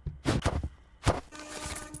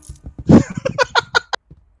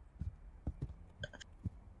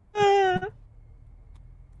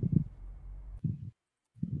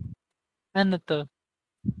Ano to?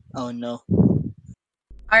 Oh no.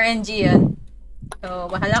 RNG yan. So,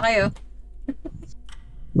 bahala kayo.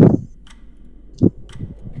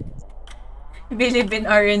 Believe in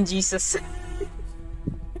RNG, sus.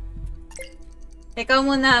 Ikaw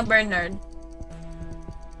muna, Bernard.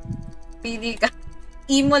 Pili ka.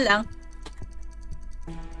 Emo lang.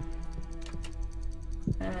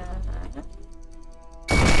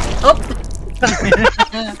 Oh!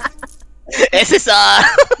 SSR!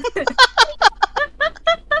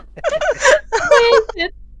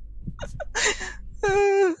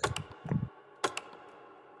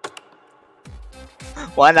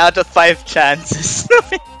 One out of 5 chances.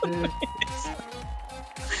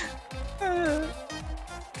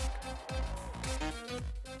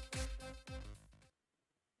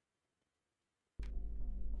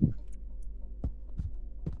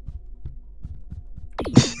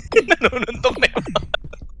 Nanununtok na yung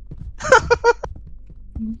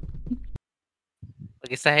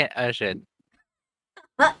Pag-isahin, shit.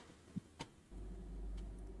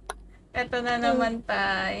 Ito na naman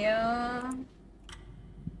tayo.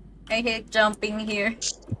 I hate jumping here.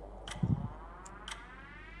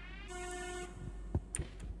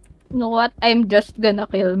 You know what? I'm just gonna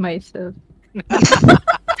kill myself. The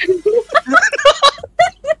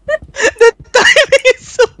timing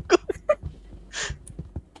is so good.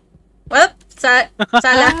 Well, sala.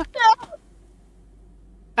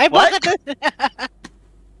 Ay, What? bakit?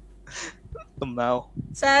 Tumaw.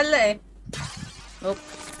 Sala eh. Oop.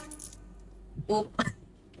 Oop.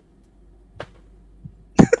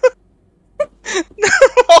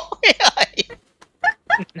 Okay, ay.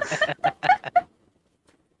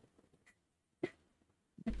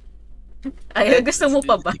 Ay, gusto mo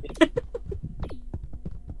pa ba?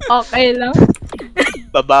 Okay lang.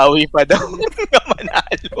 Babawi pa daw.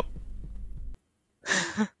 Manalo.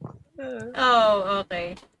 Oh,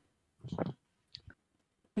 okay.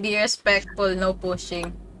 Be respectful, no pushing.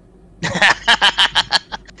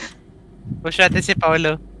 Push natin si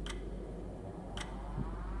Paolo.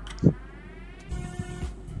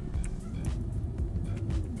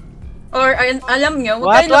 Or, alam nyo,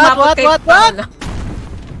 What, huwag kayo lumapot what, kay what? Paolo.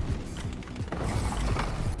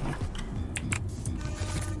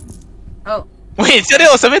 Oh. Wait,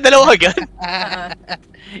 seryoso? May dalawa agad?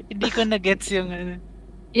 Hindi ko na-gets yung ano.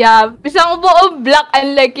 Yeah, isang buong black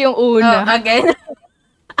unlike yung Oh, una. again.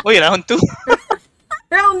 Uy, round 2.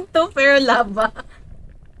 Round 2, pero lava.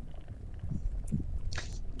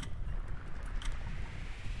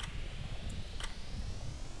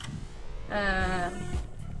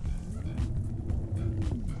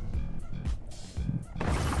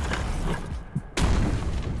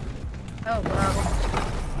 Oh, wow.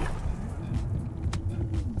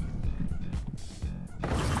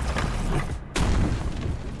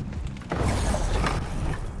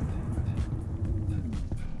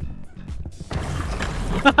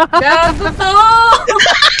 Gago to!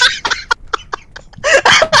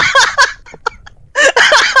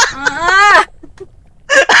 Ah!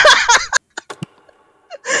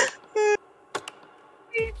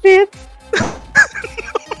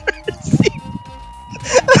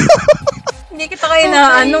 Hindi kita kayo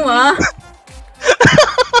na ano ah.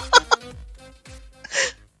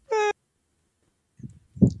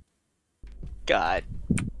 God.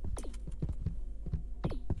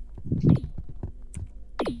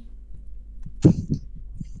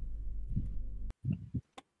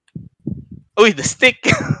 Uy, the stick!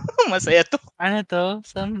 Masaya to. Ano to?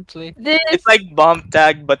 Some play. It's like bomb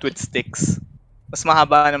tag but with sticks. Mas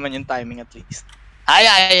mahaba naman yung timing at least. Ay,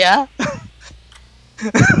 ay, ay!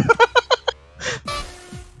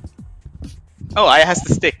 Oh, Aya has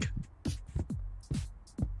the stick.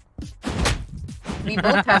 We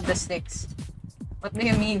both have the sticks. What do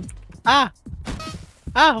you mean? Ah,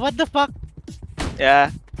 what the fuck?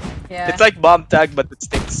 Yeah. Yeah. It's like bomb tag but with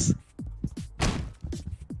sticks.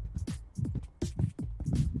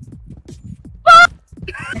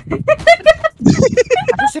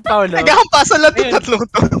 Asa si Paolo? Nagkakampasa lang yung tatlong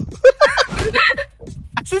to.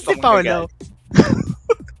 Asa si Paolo?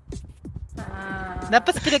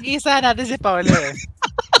 Dapat pinag-iisahan natin si Paolo eh.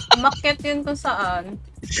 Umakyat yun kung saan.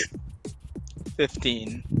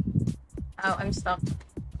 15. Oh, I'm stuck.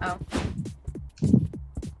 Oh.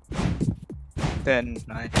 10, 9,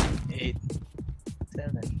 8,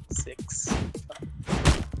 7, 6, 5.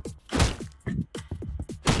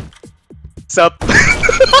 Sup?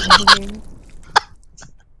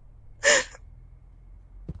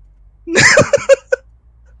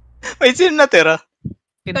 Wait, sino natira?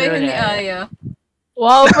 Kayo ni Aya.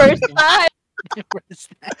 Wow, first time!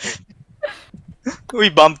 Uy,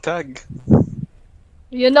 bomb tag.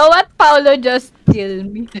 You know what? Paolo just killed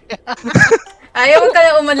me. Aya, huwag ka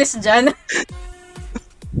na umalis dyan.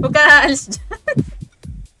 Huwag ka na alis dyan.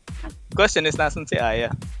 Question is, nasan si Aya?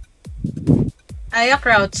 Aya,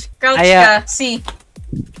 crouch. Crouch Aya. ka. C.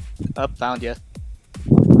 Up, found ya.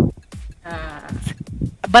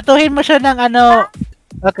 Batuhin mo siya ng ano.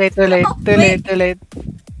 Okay, too late. Too late, too late.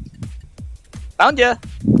 Found ya.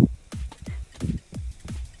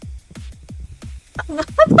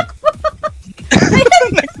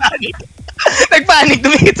 Nagpanik. Nagpanik,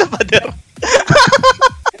 dumikit sa pader.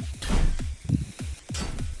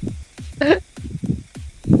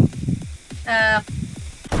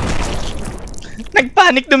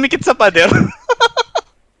 Nagpanik, dumikit sa pader.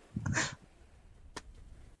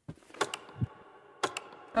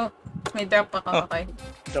 Oh, may drop ako. Oh. Okay.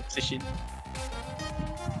 Drop si Shin.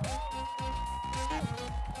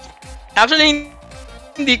 Actually,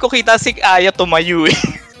 hindi ko kita si Aya tumayo eh.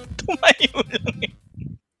 Tumayo lang eh.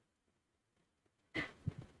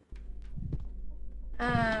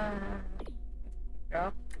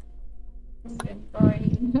 Drop.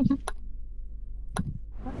 Inventory.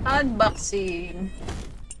 Unboxing.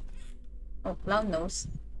 Oh, clown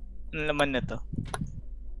nose. Ano naman na to?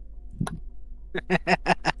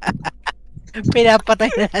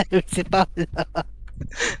 Pinapatay na natin si Paolo.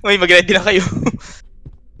 Uy, mag-ready na kayo.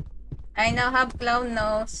 I now have clown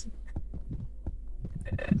nose.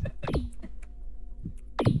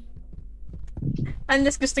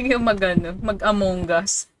 Unless gusto niyo mag-Among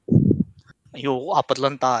Us. Ayoko, apat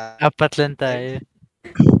lang tayo. Apat lang tayo.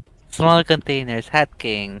 Small containers, Hat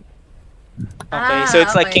King. Okay, so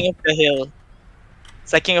it's like okay. King of the Hill.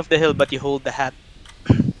 It's like King of the Hill, but you hold the hat.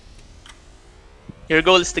 Your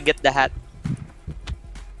goal is to get the hat.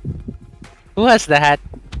 Who has the hat?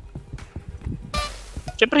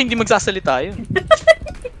 Siyempre, hindi magsasalita yun.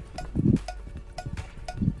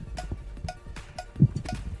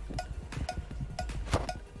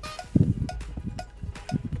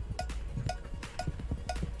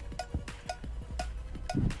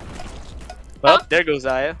 Well, there goes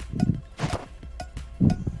Aya.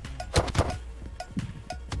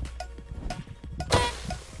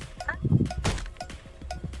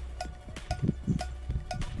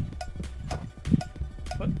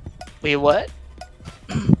 Wait, what?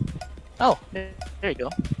 Oh, there you go.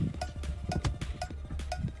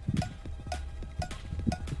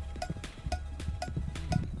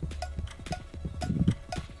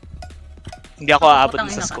 Hindi ako aabot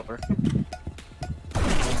sa score.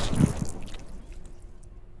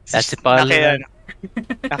 That's si Paolo.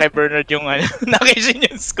 Naki Bernard yung ano, naki-Shin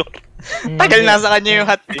yung score. Tagal nasa kanya yung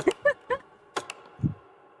hat eh.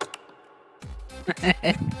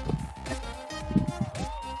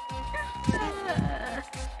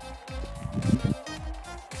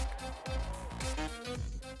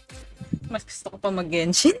 Mas gusto ko pa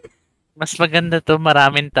mag-Genshin. Mas maganda to,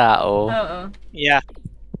 maraming tao. Oo. Yeah.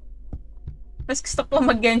 Mas gusto ko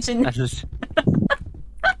mag-Genshin. Asus.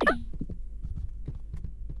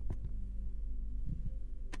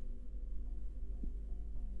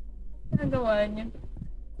 Nagawa niya.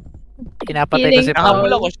 Pinapatay ko si Feeling Paul.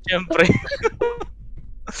 Nakahabol ako, syempre.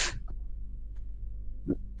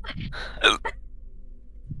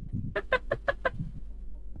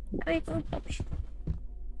 Ay, ko.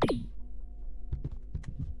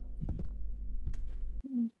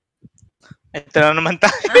 Ito na naman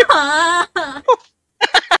tayo. Ah!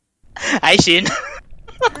 Ay, Shin.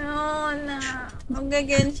 Oo na.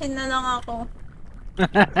 Mag-Genshin na lang ako.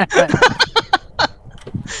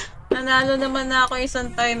 Nanalo naman na ako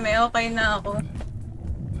isang time eh. Okay na ako.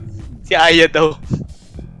 Si Aya daw.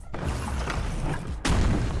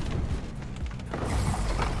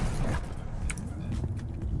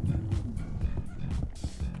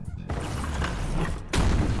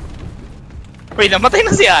 Wait, namatay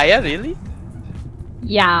na si Aya? Really?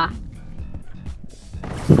 Yeah.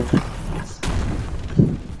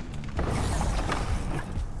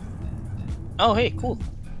 Oh, hey, cool.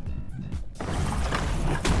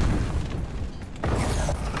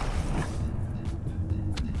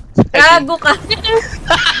 Gago ka!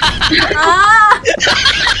 Ah!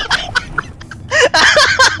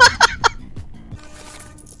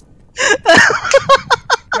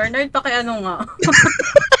 Bernard, pakiano nga.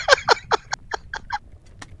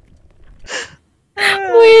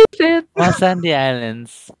 Buisit. Mga Sandy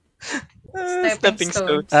Islands. Stepping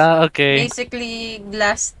stones. Ah, okay. Basically,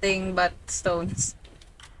 glass thing but stones.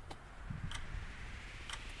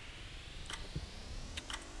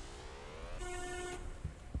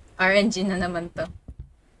 RNG na naman to.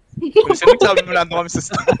 Kasi nagsabi mo lang kami sa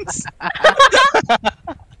stones.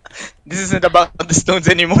 This isn't about the stones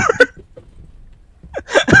anymore.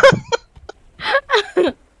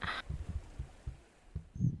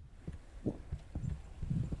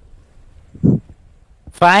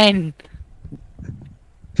 Fine.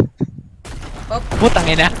 Oh. Putang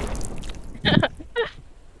ina.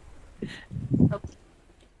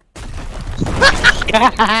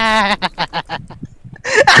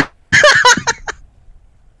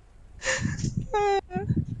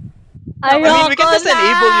 I mean, we can just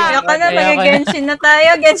enable yung... Ayoko na, mag-Genshin na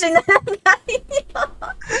tayo. Genshin na lang tayo.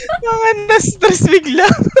 Yung na-stress bigla.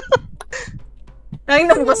 Ay,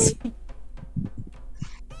 nung kasi.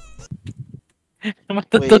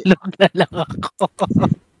 Matutulog na lang ako.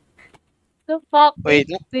 The fuck? Wait,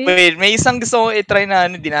 may isang gusto ko i-try na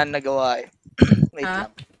ano, di na nagawa eh. Wait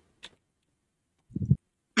lang.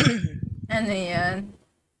 Ano yan?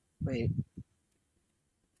 Wait.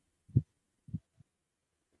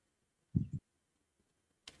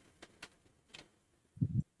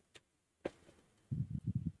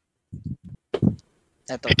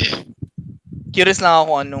 Eto. Curious lang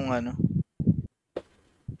ako anong ano.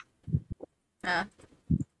 Ano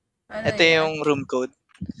Ito yan? yung room code.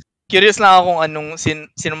 Curious lang ako kung anong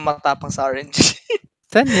sino matapang sa RNG.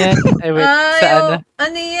 Saan yan? Ay, wait. Saan?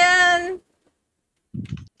 Ano yan?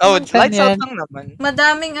 Oh, Saan lights yan? out lang naman.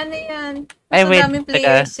 Madaming ano yan. Ay, wait. Madaming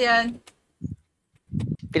players yan.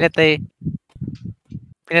 Pinatay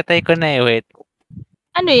ko na eh, wait.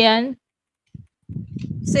 Ano yan?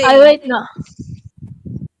 Same. Ay, wait na.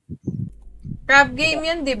 Crab game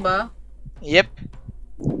yan, di ba? Yep.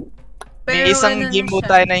 May Pero isang ano game na mo siya?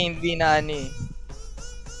 tayo na hindi na ano eh.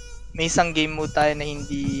 May isang game mo tayo na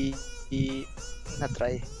hindi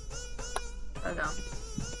na-try. Ano?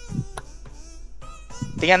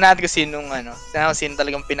 Tingnan natin kung sino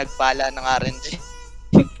talagang pinagpala ng RNG.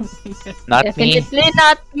 Not me. Definitely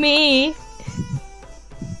not me.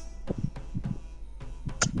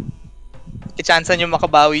 Chance nyo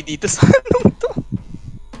makabawi dito sa anong to.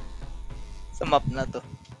 Sa map na to.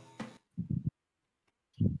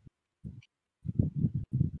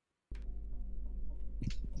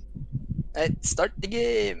 Alright, start the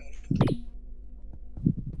game.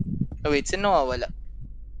 Oh wait, sino wala?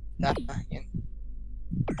 Yun.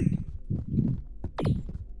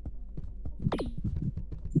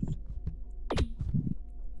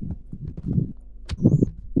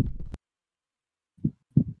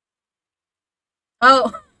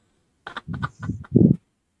 Oh!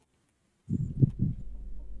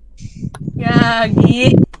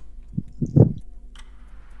 Gagi!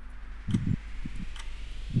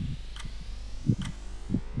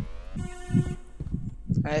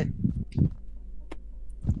 Alright.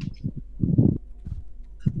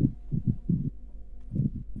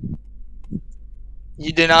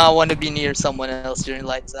 You do not want to be near someone else during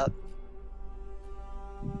lights out.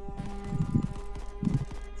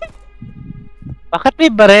 Bakit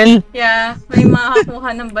may barel? Yeah, may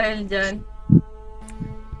makakuha ng bahel dyan.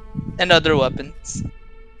 And other weapons.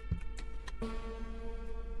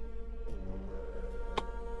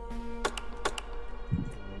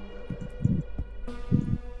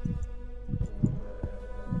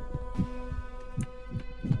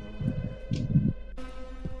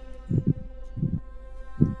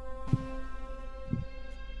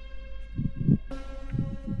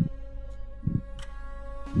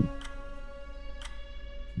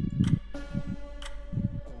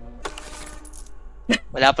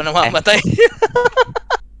 Wala pa namamatay.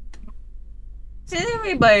 Sino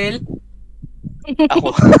may bail?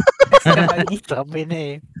 Ako. Sabi na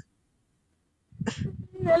eh.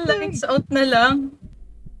 Lights out na lang.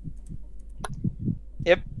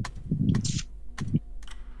 Yep.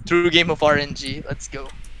 True game of RNG. Let's go.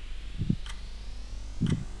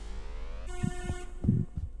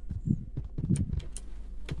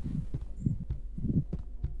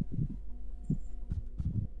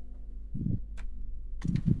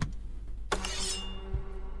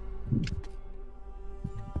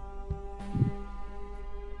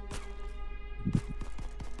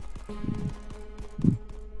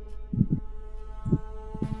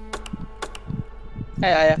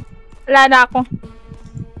 Ay. Wala na ako.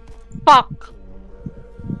 Fuck.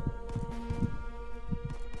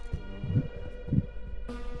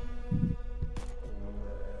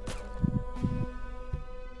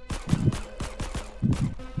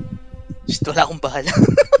 Just wala akong bahala.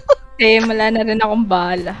 Wala na rin akong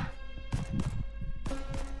bahala.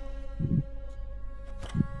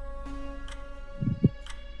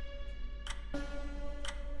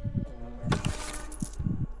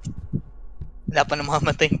 Wala pa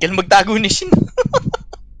namamatay. Kailan magtago ni Shin?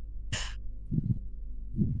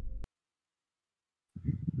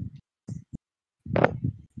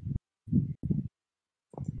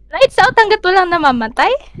 Lights out hanggat walang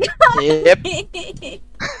namamatay? Yep.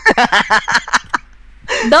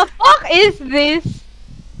 The fuck is this?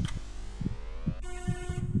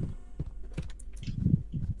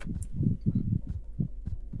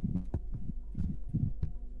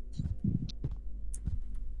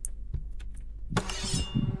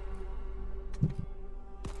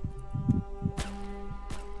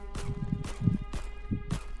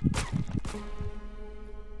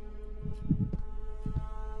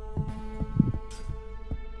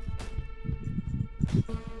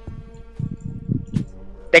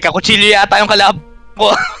 Teka, kutsilyo yata yung kalab ko.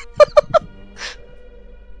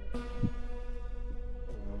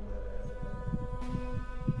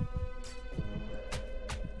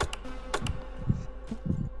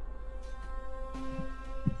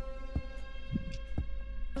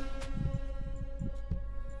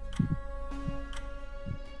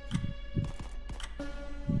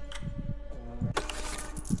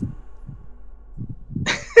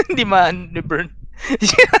 Hindi man ni Burn.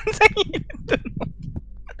 Yan sa gilid dun.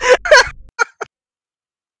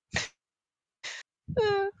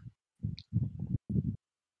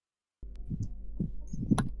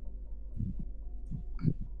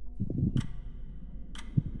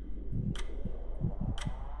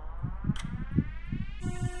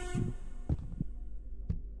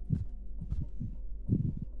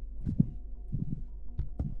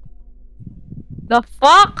 The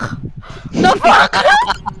fuck? The fuck?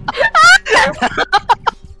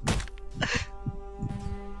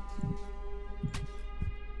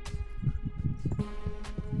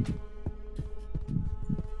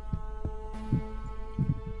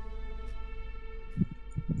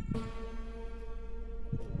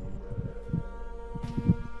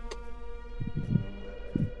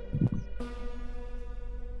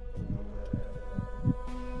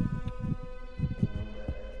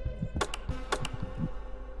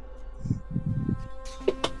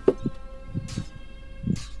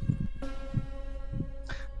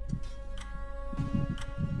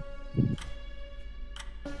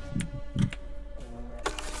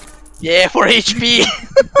 Yeah, 4 HP!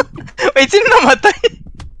 Wait, sino namatay?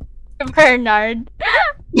 Bernard.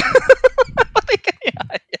 Patay ka ni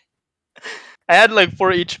Aya. I had like 4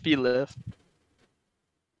 HP left.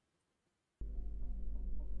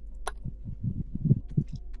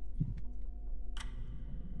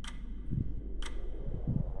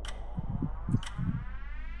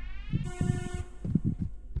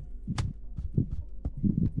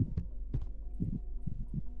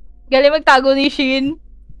 Galing magtago ni Shin.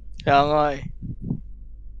 Kaya nga eh.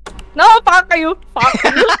 No, fuck kayo. Fuck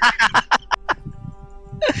you.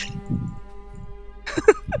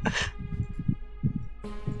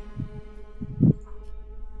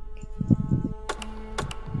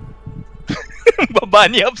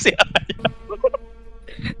 Babani up si Aya.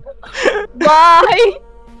 Bye!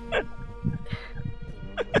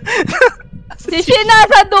 Si Shin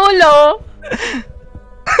nasa dulo.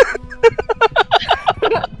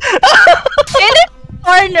 In the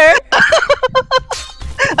corner.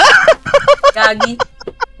 Gagi.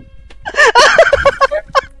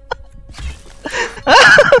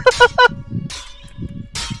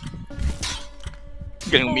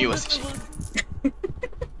 Galing umiwas si Shin.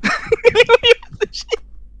 Galing umiwas si Shin.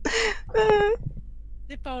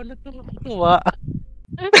 Hindi pa ako natuwa.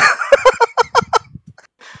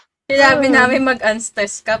 Sinabi namin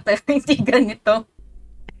mag-unstress ka, pero hindi ganito.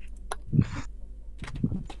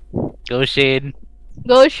 Go, Shin.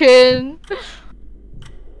 Go, Shin!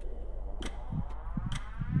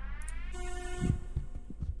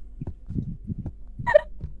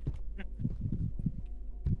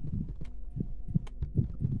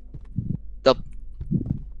 Top.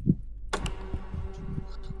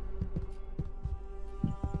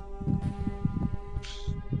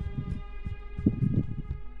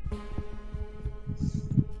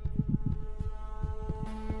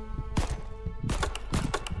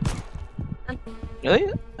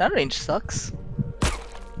 Really? That range sucks.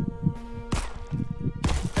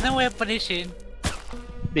 Anong weapon ni Shin?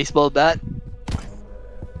 Baseball bat.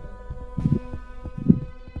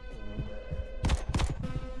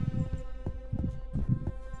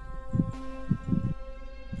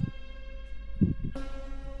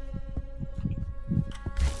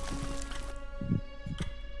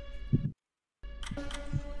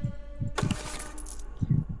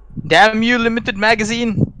 Damn you, limited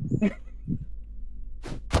magazine!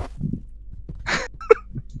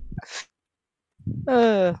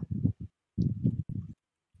 uh,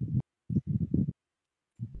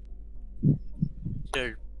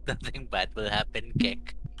 Sure, nothing bad will happen,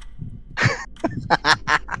 Kek.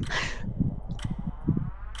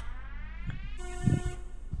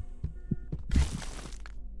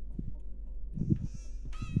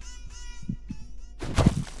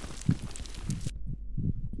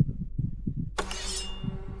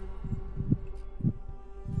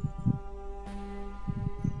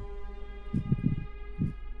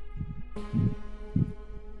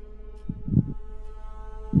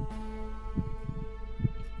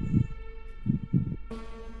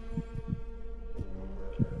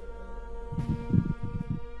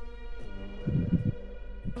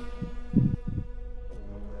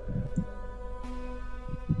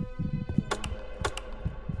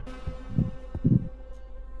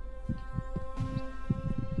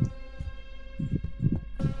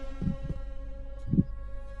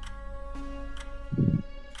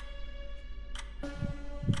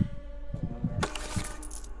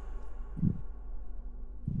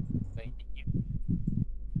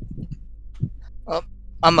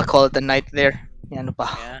 I'ma call it a night there. Yan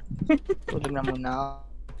pa. Yeah. Tulog na muna ako.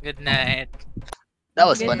 Good night. That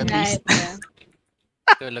was Good fun at least. night.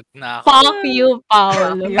 Tulog na ako. Fuck you,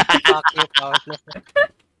 Paolo. Fuck you, Paolo.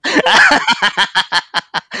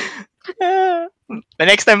 The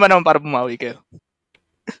next time pa naman para bumawi kayo.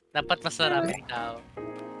 Dapat mas maraming tao.